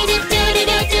away, do do do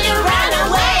do do do. Run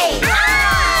away.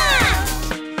 Ah!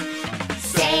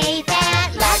 Save that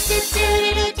last, do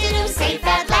do do do do. Save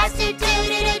that last, do do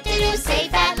do do do.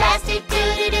 Save that last, do do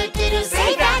do do do.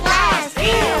 Save that last.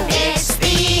 It's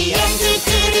the end, do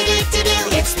do do do do.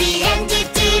 It's the end, do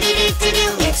do do do do.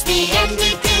 It's the end, do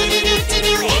do do do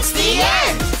do. It's the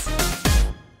end.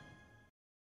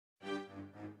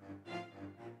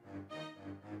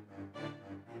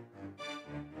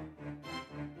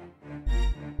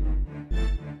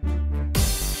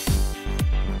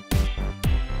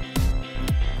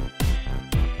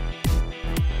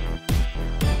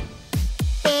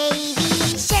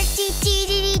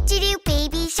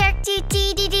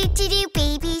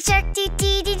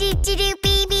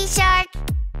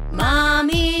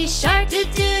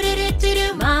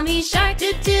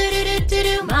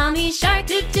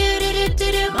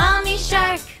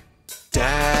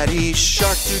 Daddy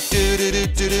shark do do do do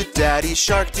do do. Daddy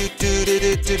shark do do do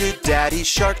do do do. Daddy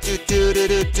shark do do do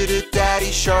do do do.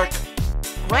 Daddy shark.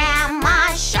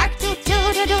 Grandma shark do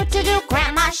do do do do do.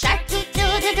 Grandma shark do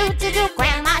do do do do do.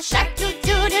 Grandma shark do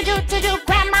do do do do do.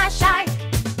 Grandma shark.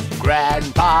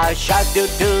 Grandpa shark do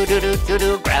do do do do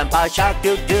do. Grandpa shark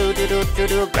do do do do do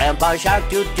do. Grandpa shark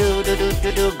do do do do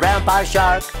do do. Grandpa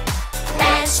shark.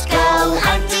 Let's go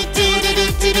hunt do do do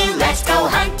do do do. Let's go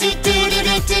hunt do do do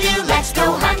do do do. Let's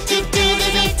go hunt do do do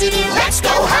do do do. Let's go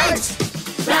hunt.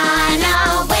 Run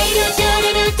away do do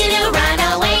do do do do. Run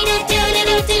away do do do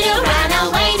do do do. Run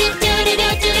away do do do do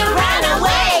do do. Run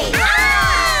away.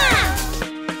 Ah!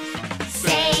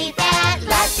 Safe at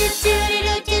last do do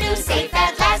do do do. Safe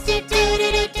at last do do do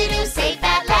do do. Safe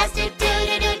at last do do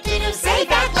do do do.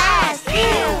 Safe at last.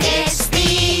 It's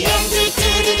the end do do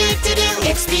do do do.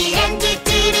 It's the end do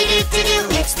do do do do.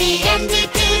 It's the end do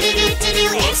do do do do.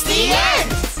 It's the end.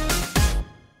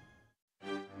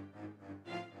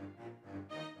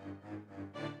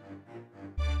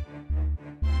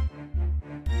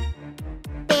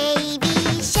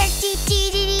 Baby shark do do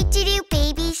do do do.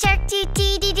 Baby shark do do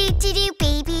do do do.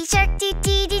 Baby shark do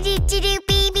do do do do.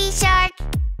 Baby shark.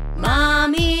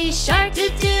 Mommy shark do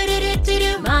do do do do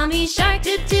do. Mommy shark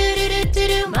do do do do do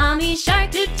do. Mommy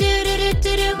shark do do do do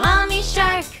do do. Mommy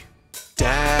shark.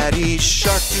 Daddy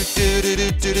shark do do do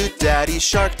do do do. Daddy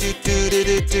shark do do do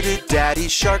do do do. Daddy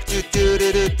shark do do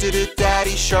do do do do.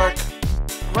 Daddy shark.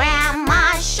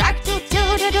 Grandma shark do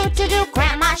do do do do do.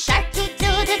 Grandma shark do do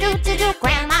do do do do.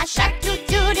 Grandma shark do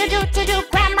do do do do do.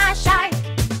 Grandma shark.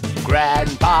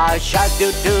 Grandpa shark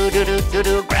do do do do do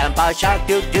do. Grandpa shark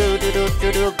do do do do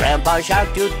do do. Grandpa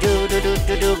shark do do do do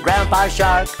do do. Grandpa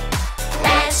shark.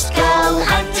 Let's go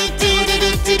hunt do do do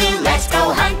do do do. Let's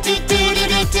go hunt do do do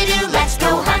do do do. Let's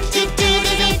go hunt do do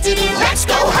do do do do. Let's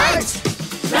go hunt.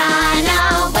 Run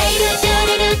away do do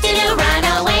do do do do. Run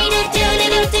away do do do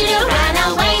do do do. Run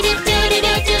away do do do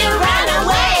do do do. Run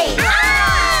away.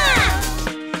 Ah!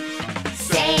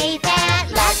 Safe at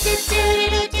last do do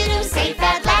do do do. Safe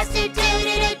at last do do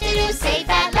do do do. Safe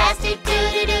at last do do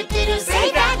do do do.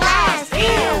 Safe at last.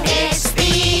 It's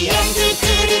the end do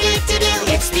do do do do.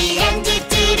 It's the end do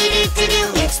do do do do.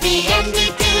 It's the end do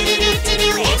do do do do.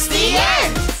 It's the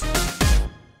end.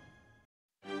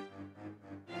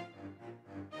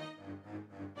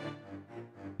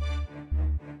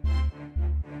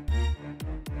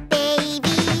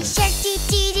 Baby shark do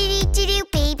do do do do.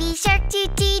 Baby shark do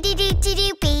do do do do.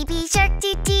 Baby shark do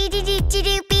do do do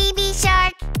do. Baby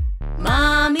shark.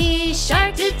 Mommy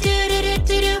shark do do do do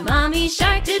do do. Mommy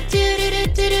shark do do do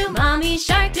do do do. Mommy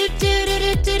shark do do do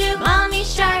do do do. Mommy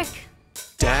shark.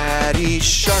 Daddy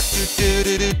shark do do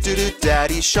do do do do.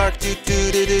 Daddy shark do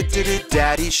do do do do do.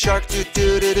 Daddy shark do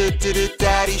do do do do do.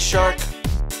 Daddy shark.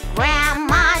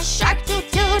 Grandma shark do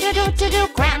do do do do do.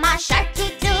 Grandma shark do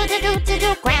do do do do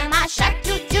do. Grandma shark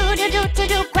do do do do do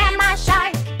do. Grandma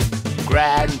shark.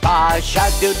 Grandpa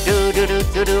shark do do do do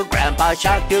do do. Grandpa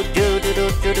shark do do do do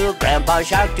do do. Grandpa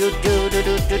shark do do do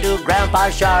do do do. Grandpa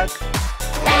shark.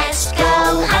 Let's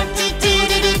go hunt do do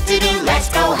do do do. Let's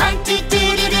go hunt do do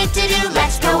do do do.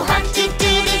 Let's go hunt do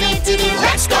do do do do.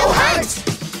 Let's go hunt.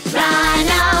 Run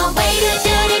away do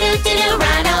do do do do.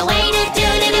 Run away do do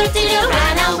do do do.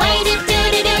 Run away do do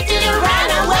do do do. Run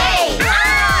away.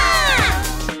 Ah!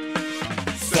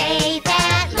 Safe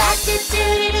at last do do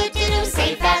do do do.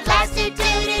 Safe at last do do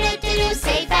do do do.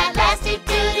 Safe at last do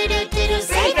do do do do.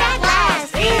 Safe at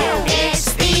last. It's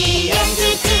the end do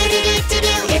do do do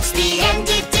do. It's the end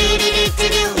do do do do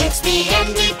do. It's the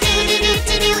end do do do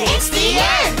do do. It's the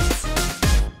end.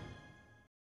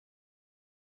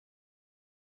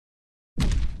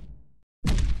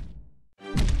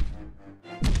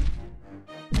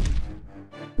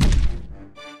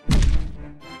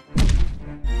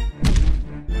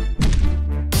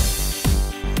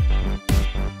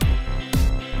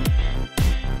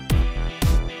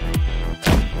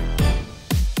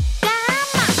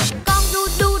 Con đu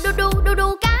đu đu đu đu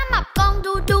đu. Cá mập con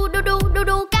đu đu đu đu đu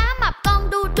đu. Cá mập con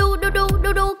đu đu đu đu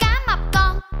đu đu. Cá mập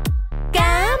con.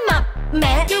 Cá mập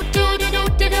mẹ đu đu đu đu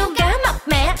đu đu. Cá mập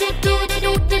mẹ đu đu đu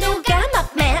đu đu đu. Cá mập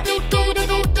mẹ đu đu đu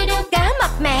đu đu đu. Cá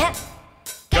mập mẹ.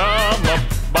 Cá mập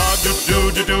ba đu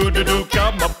đu đu đu đu đu.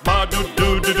 Cá mập ba đu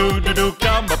đu đu đu đu đu.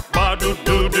 Cá mập ba đu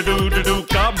đu đu đu đu đu.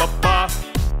 Cá mập ba.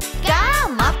 Cá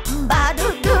mập ba đu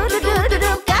đu đu đu đu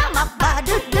đu. Cá mập ba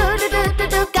đu đu đu đu đu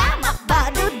đu. Cá mập ba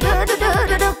đu đu đu đu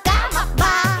đu đu. Cá mập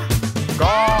ba.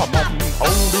 Cá mập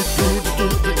ông đu đu đu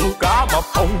đu đu. Cá mập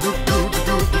ông đu đu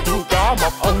đu đu đu. Cá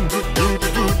mập ông đu đu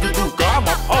đu đu đu. Cá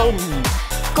mập ông.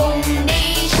 Cùng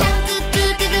đi sang tu tu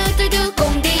tu tu tu tu.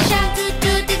 Cùng đi sang tu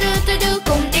tu tu tu tu tu.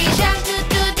 Cùng đi sang tu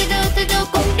tu tu tu tu tu.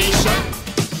 Cùng đi sang.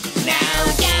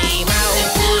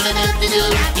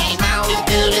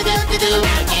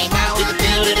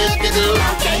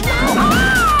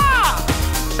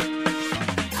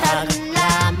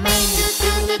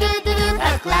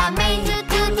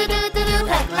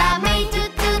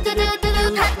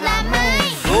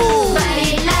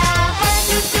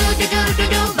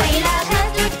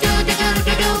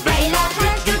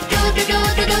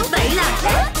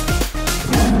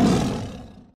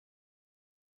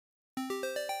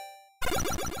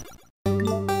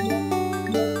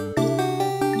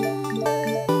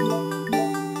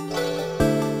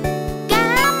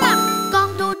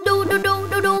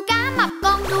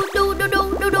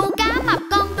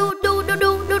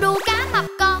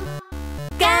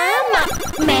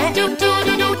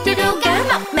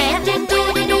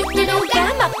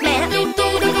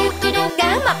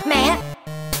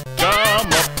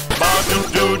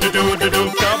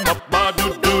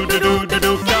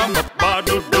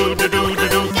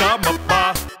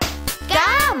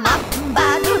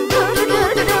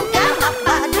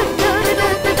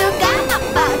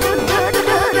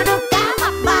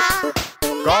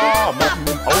 cá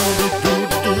mập ông đu đu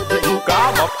đu đu đu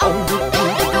cá mập ông đu đu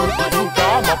đu đu đu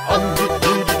cá mập ông đu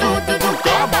đu đu đu đu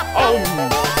cá mập ông.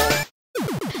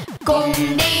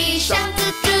 Cùng đi sang tu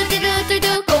tu tu tu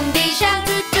tu, cùng đi sang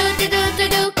tu tu tu tu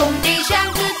tu, cùng đi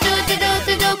sang tu tu tu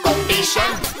tu tu, cùng đi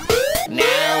sang.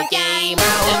 Nào chạy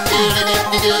mau, nào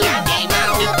chạy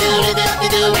mau, nào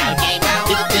chạy mau,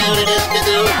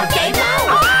 nào chạy mau.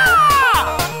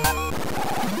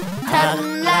 Thật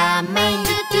là may,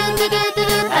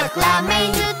 thật là may,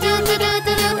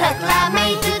 thật là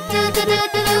may,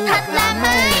 thật là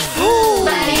may.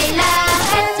 Vậy là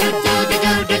hết,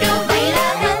 vậy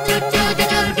là hết,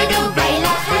 vậy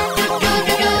là hết,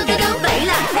 vậy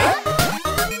là hết.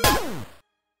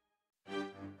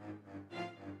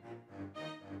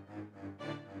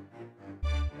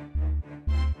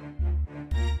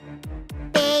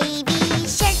 Baby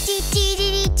shark doo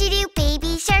doo doo doo doo,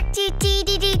 baby shark doo doo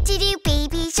doo doo doo,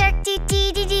 baby shark doo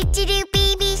doo doo doo doo,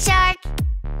 baby shark.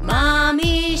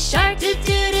 Mommy shark doo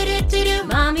doo doo doo doo,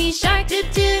 mommy shark doo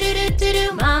doo doo doo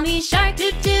doo, mommy shark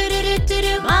doo doo doo doo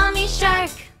doo, mommy shark.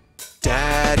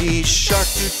 Daddy shark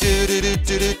doo doo doo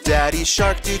doo doo, Daddy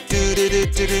shark doo doo doo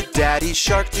doo doo, Daddy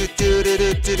shark doo doo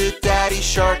doo doo doo, Daddy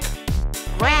shark.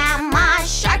 Grandma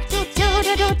shark doo doo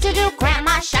doo doo doo,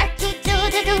 Grandma shark doo doo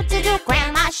doo doo doo,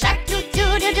 Grandma shark doo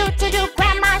doo doo doo doo,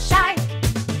 Grandma shark.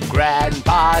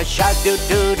 Grandpa shark doo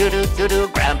doo doo doo doo doo,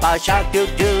 Grandpa shark doo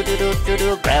doo doo doo doo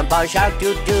doo, Grandpa shark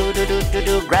doo doo doo doo doo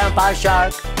doo, Grandpa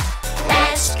shark.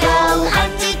 Let's go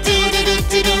hunt doo doo doo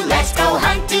doo doo, let's go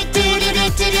hunt doo doo doo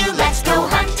doo doo, let's go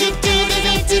hunt doo doo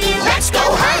doo doo doo, let's go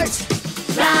hunt.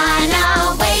 Run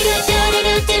away doo doo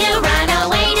doo doo doo, run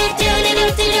away doo doo doo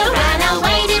doo doo, run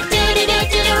away doo doo doo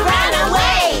doo doo, run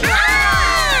away.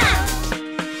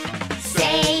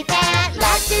 Save at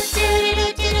last doo doo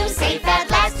doo doo doo, save at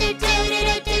last doo doo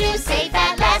doo doo doo, save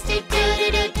at last doo doo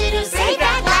doo doo doo, save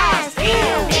at last.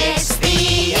 It's the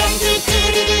end doo doo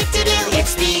doo doo doo,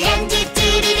 it's the end doo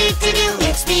doo doo doo doo,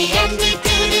 it's the end doo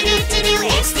doo doo doo doo,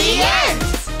 it's the end.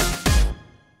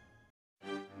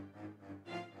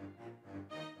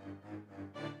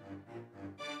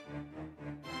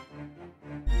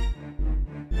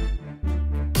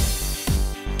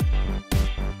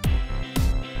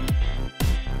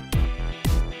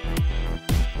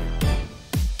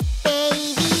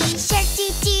 Baby shark doo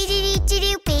doo doo doo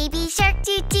doo, baby shark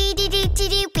doo doo doo doo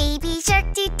doo, baby shark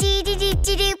doo doo doo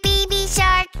doo doo, baby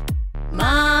shark.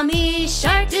 Mommy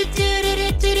shark doo doo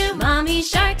doo doo doo, mommy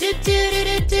shark doo doo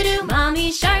doo doo doo,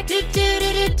 mommy shark doo doo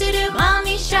doo doo doo,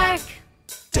 mommy shark.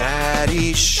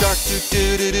 Daddy shark doo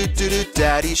doo doo doo doo,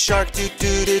 Daddy shark doo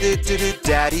doo doo doo doo,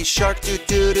 Daddy shark doo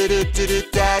doo doo doo doo,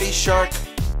 Daddy shark.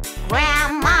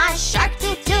 Grandma shark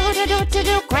doo doo doo doo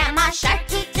doo, Grandma shark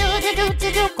doo doo doo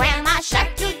doo doo, Grandma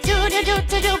shark doo doo doo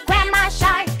doo doo, Grandma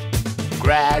shark.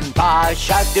 Grandpa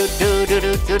shark doo doo doo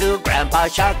doo doo doo, Grandpa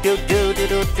shark doo doo doo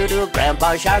doo doo doo,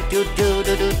 Grandpa shark doo doo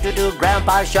doo doo doo doo,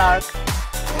 Grandpa shark.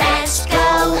 Let's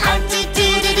go hunt doo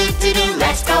doo doo doo doo,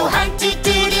 let's go hunt doo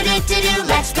doo doo doo doo,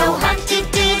 let's go hunt doo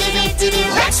doo doo doo doo,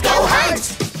 let's go hunt.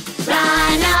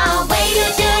 Run away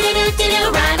doo doo doo doo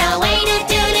doo, run away doo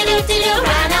doo doo doo doo,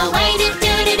 run away doo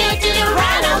doo doo doo doo,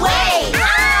 run away.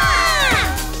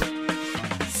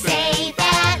 Save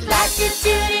at last doo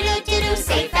doo doo doo doo,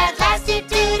 save at last doo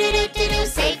doo doo doo doo,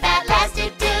 save at last doo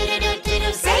doo doo doo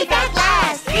doo, save at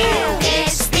last.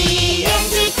 It's the end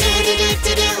doo doo doo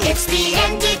doo doo, it's the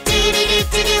end doo doo doo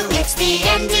doo doo, it's the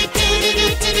end doo doo doo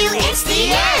doo doo, it's the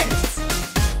end.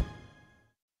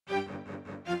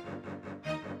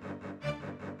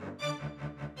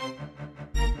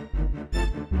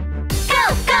 Go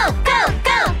go go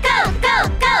go go go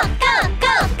go go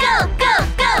go go go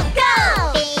go go.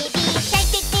 Baby shark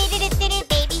doo doo doo doo doo,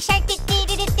 baby shark doo doo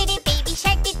doo doo doo,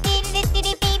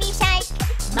 baby shark.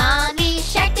 Mommy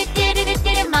shark doo doo doo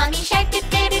doo doo, mommy shark doo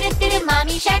doo doo doo doo,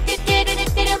 mommy shark doo doo doo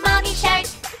doo doo, mommy shark.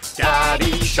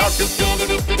 Daddy shark doo doo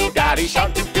doo doo doo, Daddy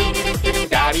shark doo doo doo doo doo,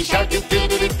 Daddy shark doo doo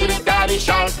doo doo doo, Daddy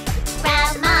shark.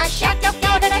 Grandma shark doo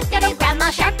doo doo doo doo,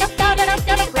 Grandma shark doo doo doo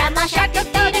doo doo, Grandma shark doo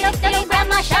doo doo doo doo,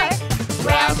 Grandma shark.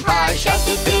 Grandpa shark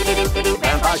doo doo doo doo doo,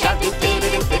 Grandpa shark doo doo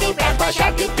doo doo doo, Grandpa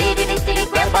shark doo doo doo doo doo,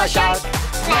 Grandpa shark.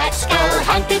 Let's go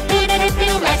hunt doo doo doo doo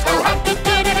doo, let's go hunt doo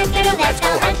doo doo doo doo, let's go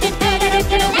hunt doo doo doo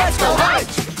doo doo, let's go hunt.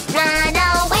 Run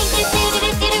away doo doo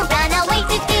doo doo doo, run away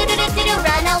doo doo doo doo doo,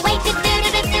 run away doo doo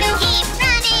doo doo doo, keep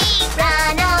running.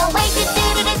 Run away doo doo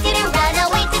doo doo doo, run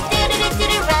away doo doo doo doo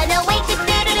doo, run away doo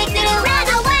doo doo doo doo, run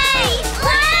away.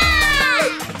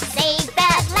 Save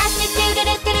that last doo doo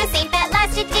doo doo doo, save that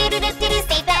last doo doo doo doo doo,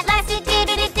 save that last doo doo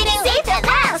doo doo doo, save that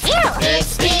last.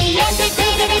 It's the end doo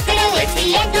doo doo doo doo, it's the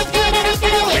end doo doo doo doo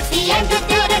doo, it's the end doo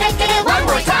doo doo doo doo, one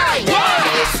more time. Yeah.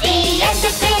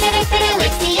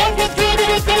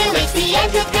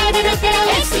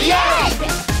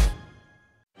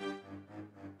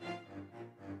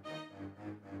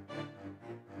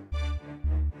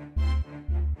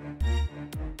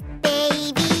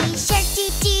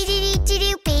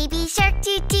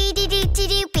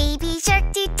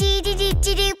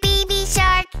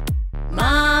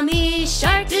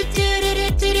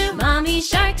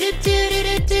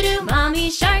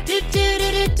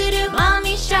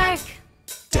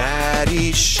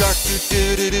 Daddy shark doo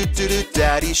doo doo doo doo doo.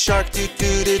 Daddy shark doo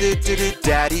doo doo doo doo doo.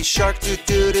 Daddy shark doo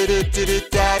doo doo doo doo doo.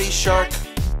 Daddy shark.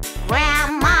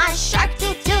 Grandma shark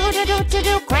doo doo doo doo doo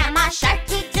doo. Grandma shark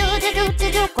doo doo doo doo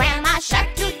doo doo. Grandma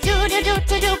shark doo doo doo doo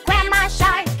doo doo. Grandma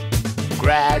shark.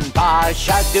 Grandpa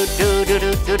shark doo doo doo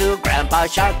doo doo doo. Grandpa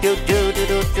shark doo doo doo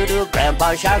doo doo doo.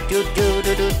 Grandpa shark doo doo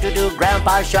doo doo doo doo.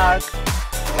 Grandpa shark.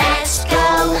 Let's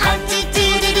go hunt doo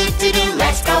doo doo doo doo doo.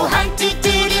 Let's go hunt doo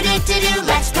doo doo doo doo doo.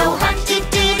 Let's go hunt doo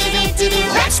doo doo doo doo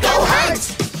doo. Let's go hunt.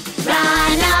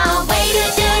 Run away doo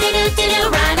doo doo doo doo doo.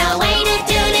 Run away doo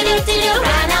doo doo doo doo doo.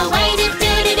 Run away doo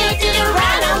doo doo doo doo doo.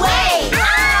 Run away.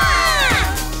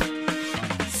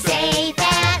 Safe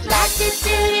at last doo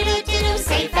doo doo doo doo doo.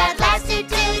 Safe at last doo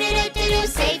doo doo doo doo doo.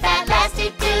 Safe at last doo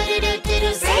doo doo doo doo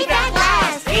doo. Safe at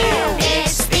last.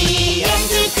 It's the end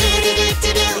doo doo doo doo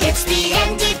doo doo. It's the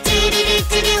end doo doo doo doo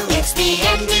doo doo. It's the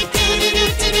end doo doo doo doo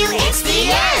doo doo. It's the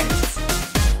end.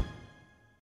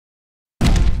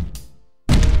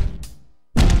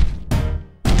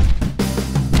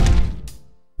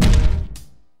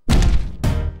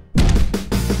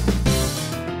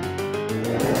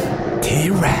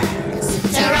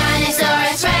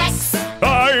 Tyrannosaurus Rex.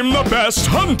 I'm the best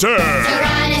hunter.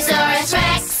 Tyrannosaurus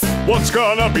Rex. What's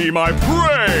gonna be my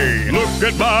prey? Look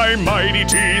at my mighty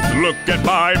teeth, look at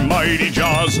my mighty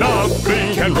jaws.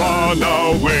 Nothing can run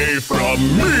away from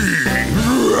me.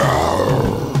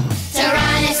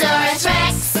 Tyrannosaurus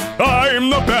Rex. I'm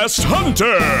the best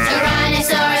hunter.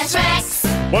 Tyrannosaurus Rex.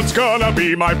 What's gonna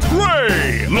be my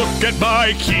prey? Look at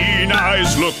my keen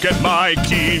eyes, look at my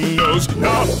keen nose.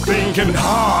 Nothing can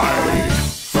hide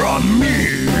from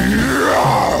me.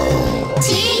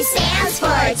 T stands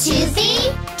for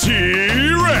toothy.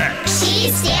 T-Rex.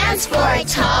 T stands for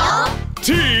tall.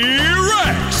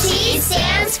 T-Rex. T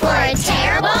stands for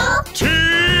terrible.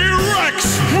 T-Rex.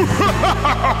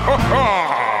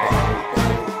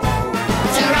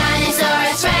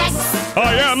 Tyrannosaurus Rex.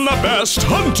 I am the best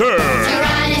hunter.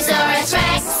 Tyrannosaurus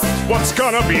Rex. What's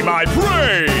gonna be my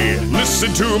prey?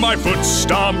 Listen to my foot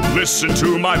stomp, listen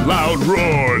to my loud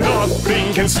roar.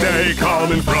 Nothing can stay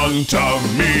calm in front of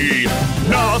me.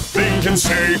 Nothing can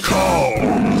stay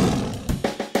calm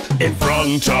in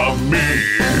front of me.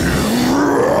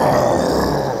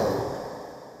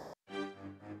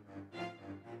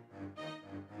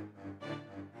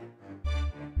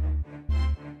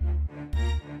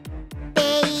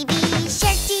 Baby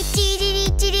shark doo doo doo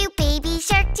doo doo. Baby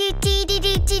shark doo doo doo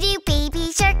doo doo doo.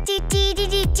 Baby shark doo doo doo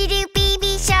doo doo doo.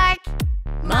 Baby shark.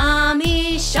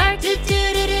 Mommy shark doo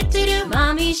doo doo doo doo doo.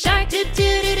 Mommy shark doo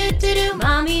doo doo doo doo doo.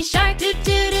 Mommy shark doo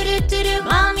doo doo doo doo doo.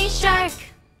 Mommy shark.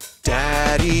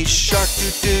 Daddy shark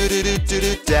doo doo doo doo doo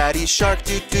doo. Daddy shark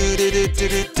doo doo doo doo doo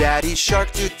doo. Daddy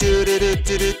shark doo doo doo doo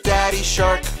doo doo. Daddy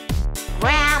shark.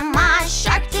 Grandma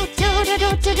shark doo doo doo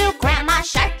doo doo doo. Grandma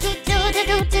shark doo doo doo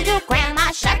doo doo doo.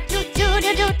 Grandma shark doo doo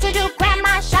doo doo doo doo.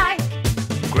 Grandma shark.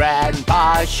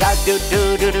 Grandpa shark doo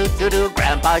doo doo doo doo doo.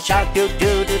 Grandpa shark doo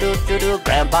doo doo doo doo doo.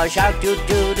 Grandpa shark doo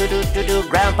doo doo doo doo doo.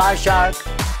 Grandpa shark.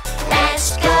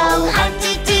 Let's go hunt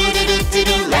doo doo doo doo doo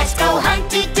doo. Let's go hunt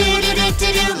doo doo doo doo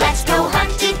doo doo. Let's go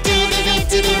hunt doo doo doo doo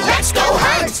doo doo. Let's go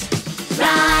hunt.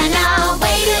 Run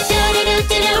away doo doo doo doo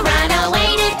doo doo. Run away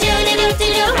doo doo doo doo doo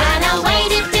doo. Run away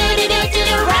doo doo doo doo doo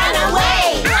doo. Run away.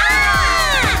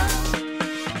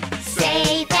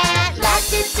 Safe at last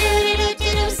doo doo doo doo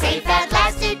doo doo. Safe at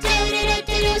last doo doo doo doo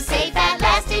doo doo. Safe at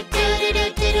last doo doo doo doo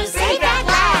doo doo. Safe at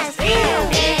last.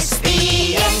 It's the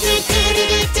end doo doo doo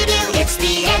doo doo doo. It's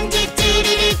the end doo doo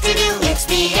doo doo doo doo. It's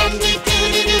the end doo doo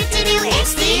doo doo doo doo.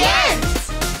 It's the end.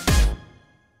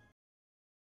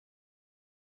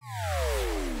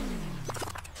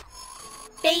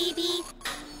 Baby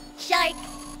shark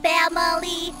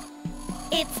family.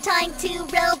 It's time to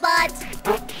robot.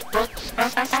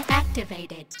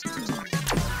 Activated.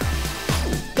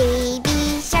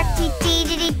 Baby shark doo doo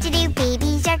doo doo doo doo.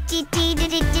 Baby shark doo doo doo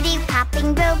doo doo doo.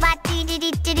 Popping robot doo doo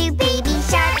doo doo doo. Baby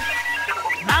shark.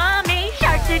 Mommy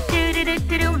shark doo doo doo doo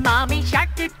doo doo. Mommy shark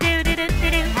doo doo doo doo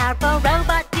doo doo. Powerful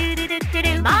robot doo doo doo doo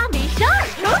doo. Mommy shark.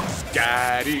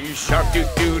 Daddy shark doo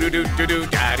doo doo doo doo doo.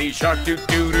 Daddy shark doo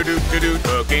doo doo doo doo doo.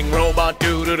 Cooking robot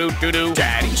doo doo doo doo doo.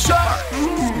 Daddy shark.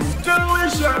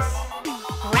 Delicious.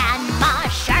 Grandma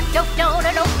shark doo doo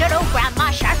doo doo doo doo.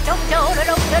 Grandma shark doo doo doo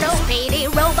doo doo doo. Speedy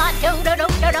robot doo doo doo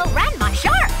doo doo. Grandma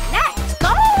shark. Let's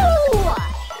go.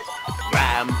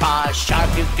 Grandpa shark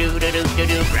doo doo doo doo doo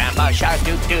doo. Grandpa shark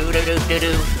doo doo doo doo doo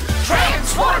doo.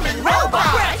 Transforming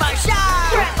robot. Grandma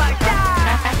shark. Grandma shark.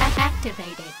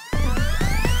 Activated.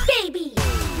 Baby,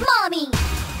 mommy,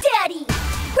 daddy,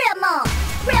 grandma,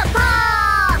 grandpa.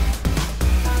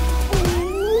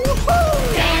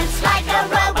 Dance like a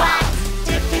robot.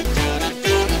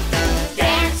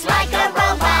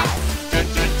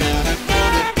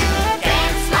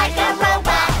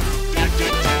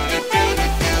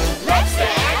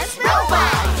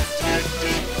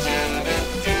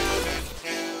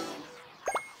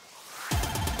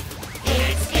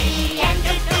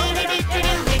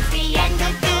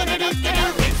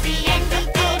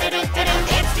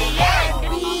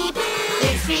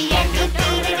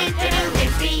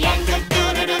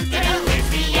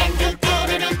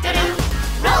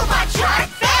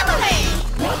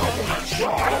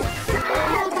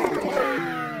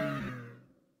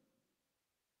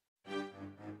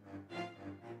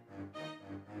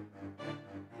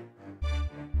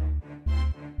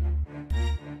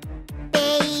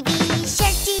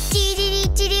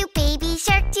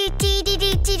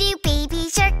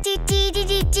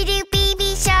 do,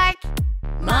 baby shark.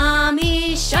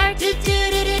 Mommy shark do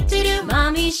do do do do do.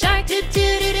 Mommy shark do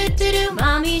do do do do do.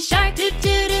 Mommy shark do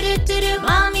do do do do do.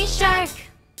 Mommy shark.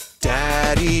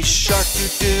 Daddy shark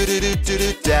do do do do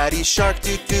do. Daddy shark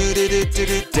do do do do do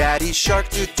do. Daddy shark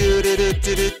do do do do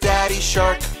do do. Daddy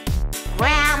shark.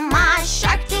 Grandma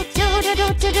shark do do do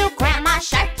do do do. Grandma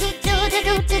shark do do do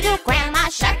do do do. Grandma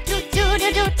shark do do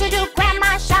do do do do.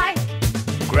 Grandma shark.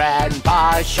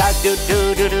 Grandpa shark do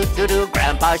do do do do do.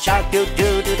 Grandpa shark do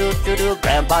do do do do do.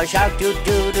 Grandpa shark do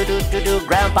do do do do do.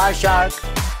 Grandpa shark.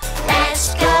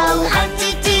 Let's go hunt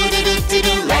do do do do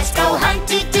do. Let's go hunt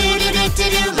do do do do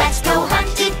do. Let's go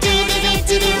hunt do do do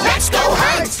do do. Let's go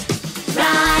hunt.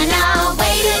 Run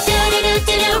away do do do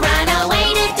do do. Run away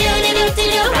do do do do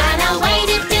do. Run away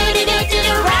do do do do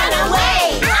do. Run away.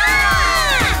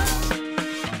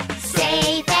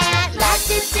 Save at last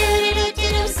do do do do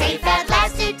do. Save at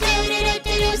last do do do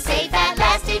do do. Save at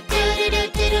last do do do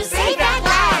do do. Save at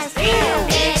last.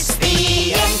 It's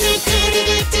the end do do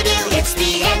do do do. It's the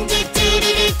end do do do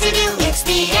do do. It's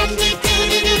the end do do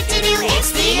do do do.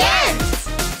 It's the end.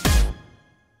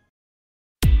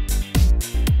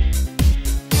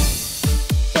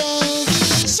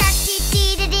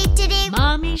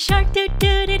 Mommy shark do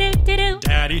do do do do do.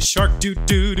 Daddy shark do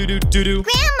do do do do do.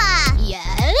 Grandma.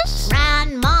 Yes.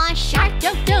 Grandma shark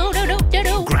do do do do do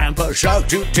do. Grandpa shark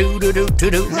do do do do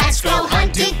do do. Let's go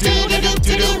hunt do do do do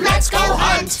do do. Let's go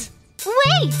hunt.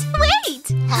 Wait,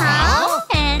 wait. How?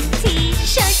 Auntie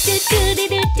shark do do do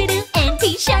do do do.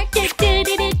 Auntie shark do do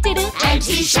do do do do.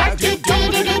 Auntie shark do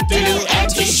do do do do do.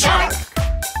 Auntie shark.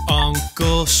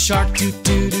 Uncle shark do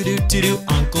do do do do do.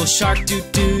 Uncle shark do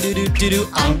do do do do do.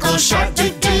 Uncle shark do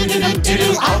do do do do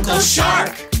do. Uncle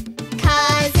shark.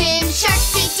 Cousin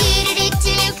sharks do do do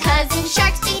do do. Cousin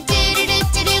sharks do do do do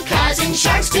do do. Cousin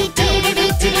sharks do do do do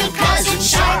do do. Cousin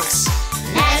sharks.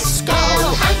 Let's go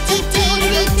hunt do do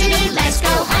do do do. Let's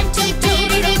go hunt do do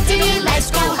do do do. Let's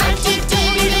go hunt do do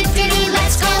do do do.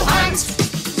 Let's go hunt.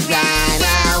 Run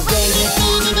away do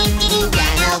do do do do.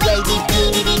 Run away do do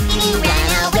do do do.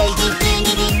 Run away do do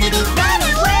do do do. Run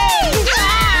away.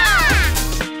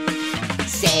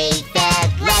 Save that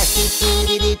last do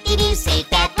do do do do. Save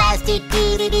that last do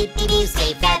do do do do.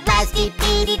 Save that last do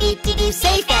do do do do.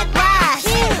 Save that last.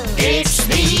 It's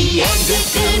the end do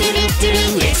do do do do.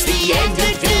 It's the end do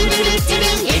do do do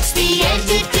do. It's the end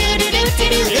do do do do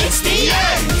do. It's the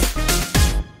end.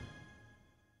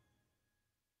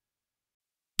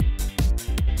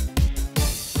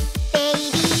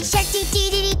 Baby shark do do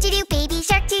do do do. Baby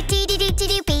shark do do do do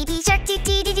do. Baby shark do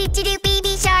do do do do.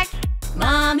 Baby shark.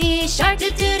 Mommy shark do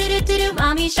do do do do.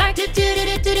 Mommy shark do do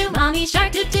do do do. Mommy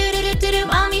shark do do do do do.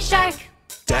 Mommy shark.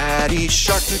 Daddy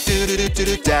shark do do do do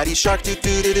do. Daddy shark do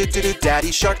do do do do.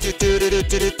 Daddy shark do do do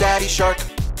do do. Daddy shark.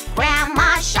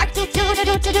 Grandma shark do do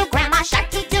do do do. Grandma shark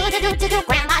do do do do do.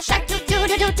 Grandma shark do do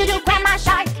do do do. Grandma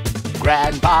shark.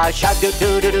 Grandpa shark do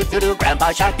do do do do.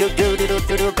 Grandpa shark do do do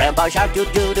do do. Grandpa shark do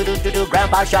do do do do.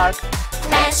 Grandpa shark.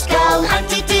 Let's go hunt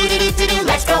do do do do do.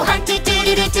 Let's go hunt do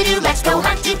do do do do. Let's go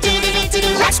hunt do do do do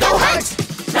do. Let's go hunt.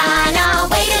 Run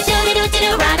away do do do do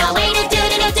do. Run away do do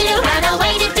do do do. Run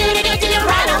away do do do do do.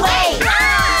 Run away.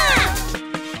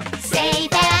 Save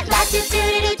that last do do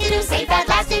do do do. Save that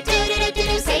last do do do do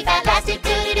do. Save that last do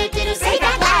do do do do. Save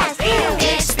that last.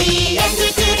 It's the end do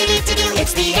do do do do.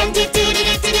 It's the end do do do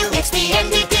do do. It's the end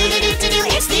do do do do do.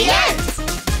 It's the end.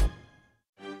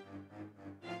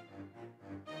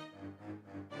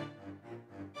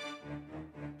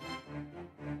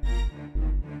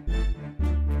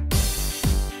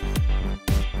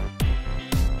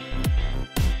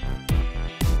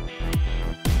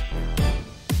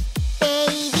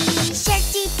 Baby shark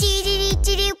do do do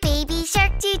do do. Baby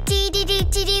shark do do do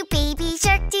do do. Baby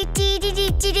shark do do do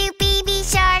do do. Baby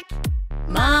shark.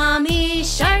 Mommy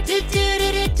shark do do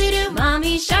do do do do.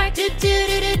 Mommy shark do do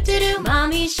do do do do.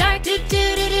 Mommy shark do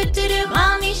do do do do do.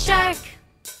 Mommy shark.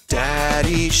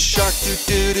 Daddy shark do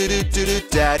do do do do do.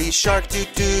 Daddy shark do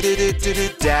do do do do do.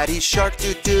 Daddy shark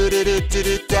do do do do do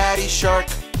do. Daddy shark.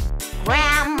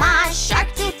 Grandma shark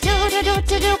do do do do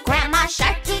do do. Grandma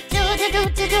shark do do do do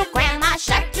do do. Grandma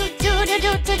shark do do do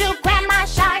do do do. Grandma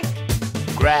shark.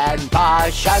 Grandpa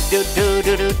shark do do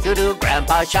do do do do.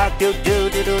 Grandpa shark do do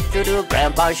do do do do.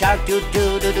 Grandpa shark do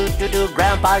do do do do do.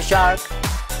 Grandpa shark.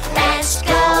 Let's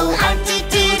go hunt do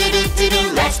do do do do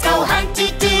do. Let's go hunt do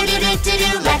do do do do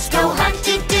do. Let's go hunt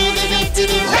do do do do do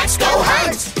do. Let's go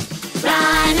hunt.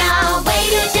 Run away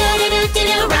do do do do do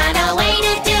do. Run away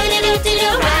do do do do do do.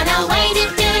 Run away do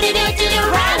do do do do do.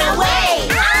 Run away.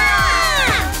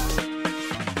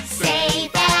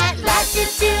 Save that last do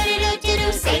do do do do.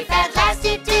 Save that last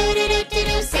do do do do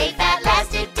do. Save that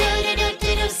last do do do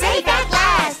do do.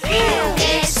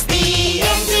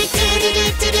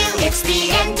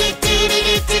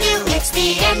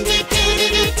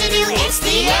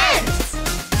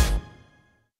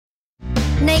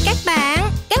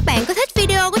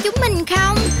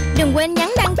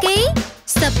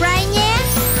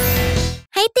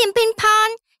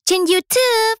 watching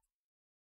YouTube.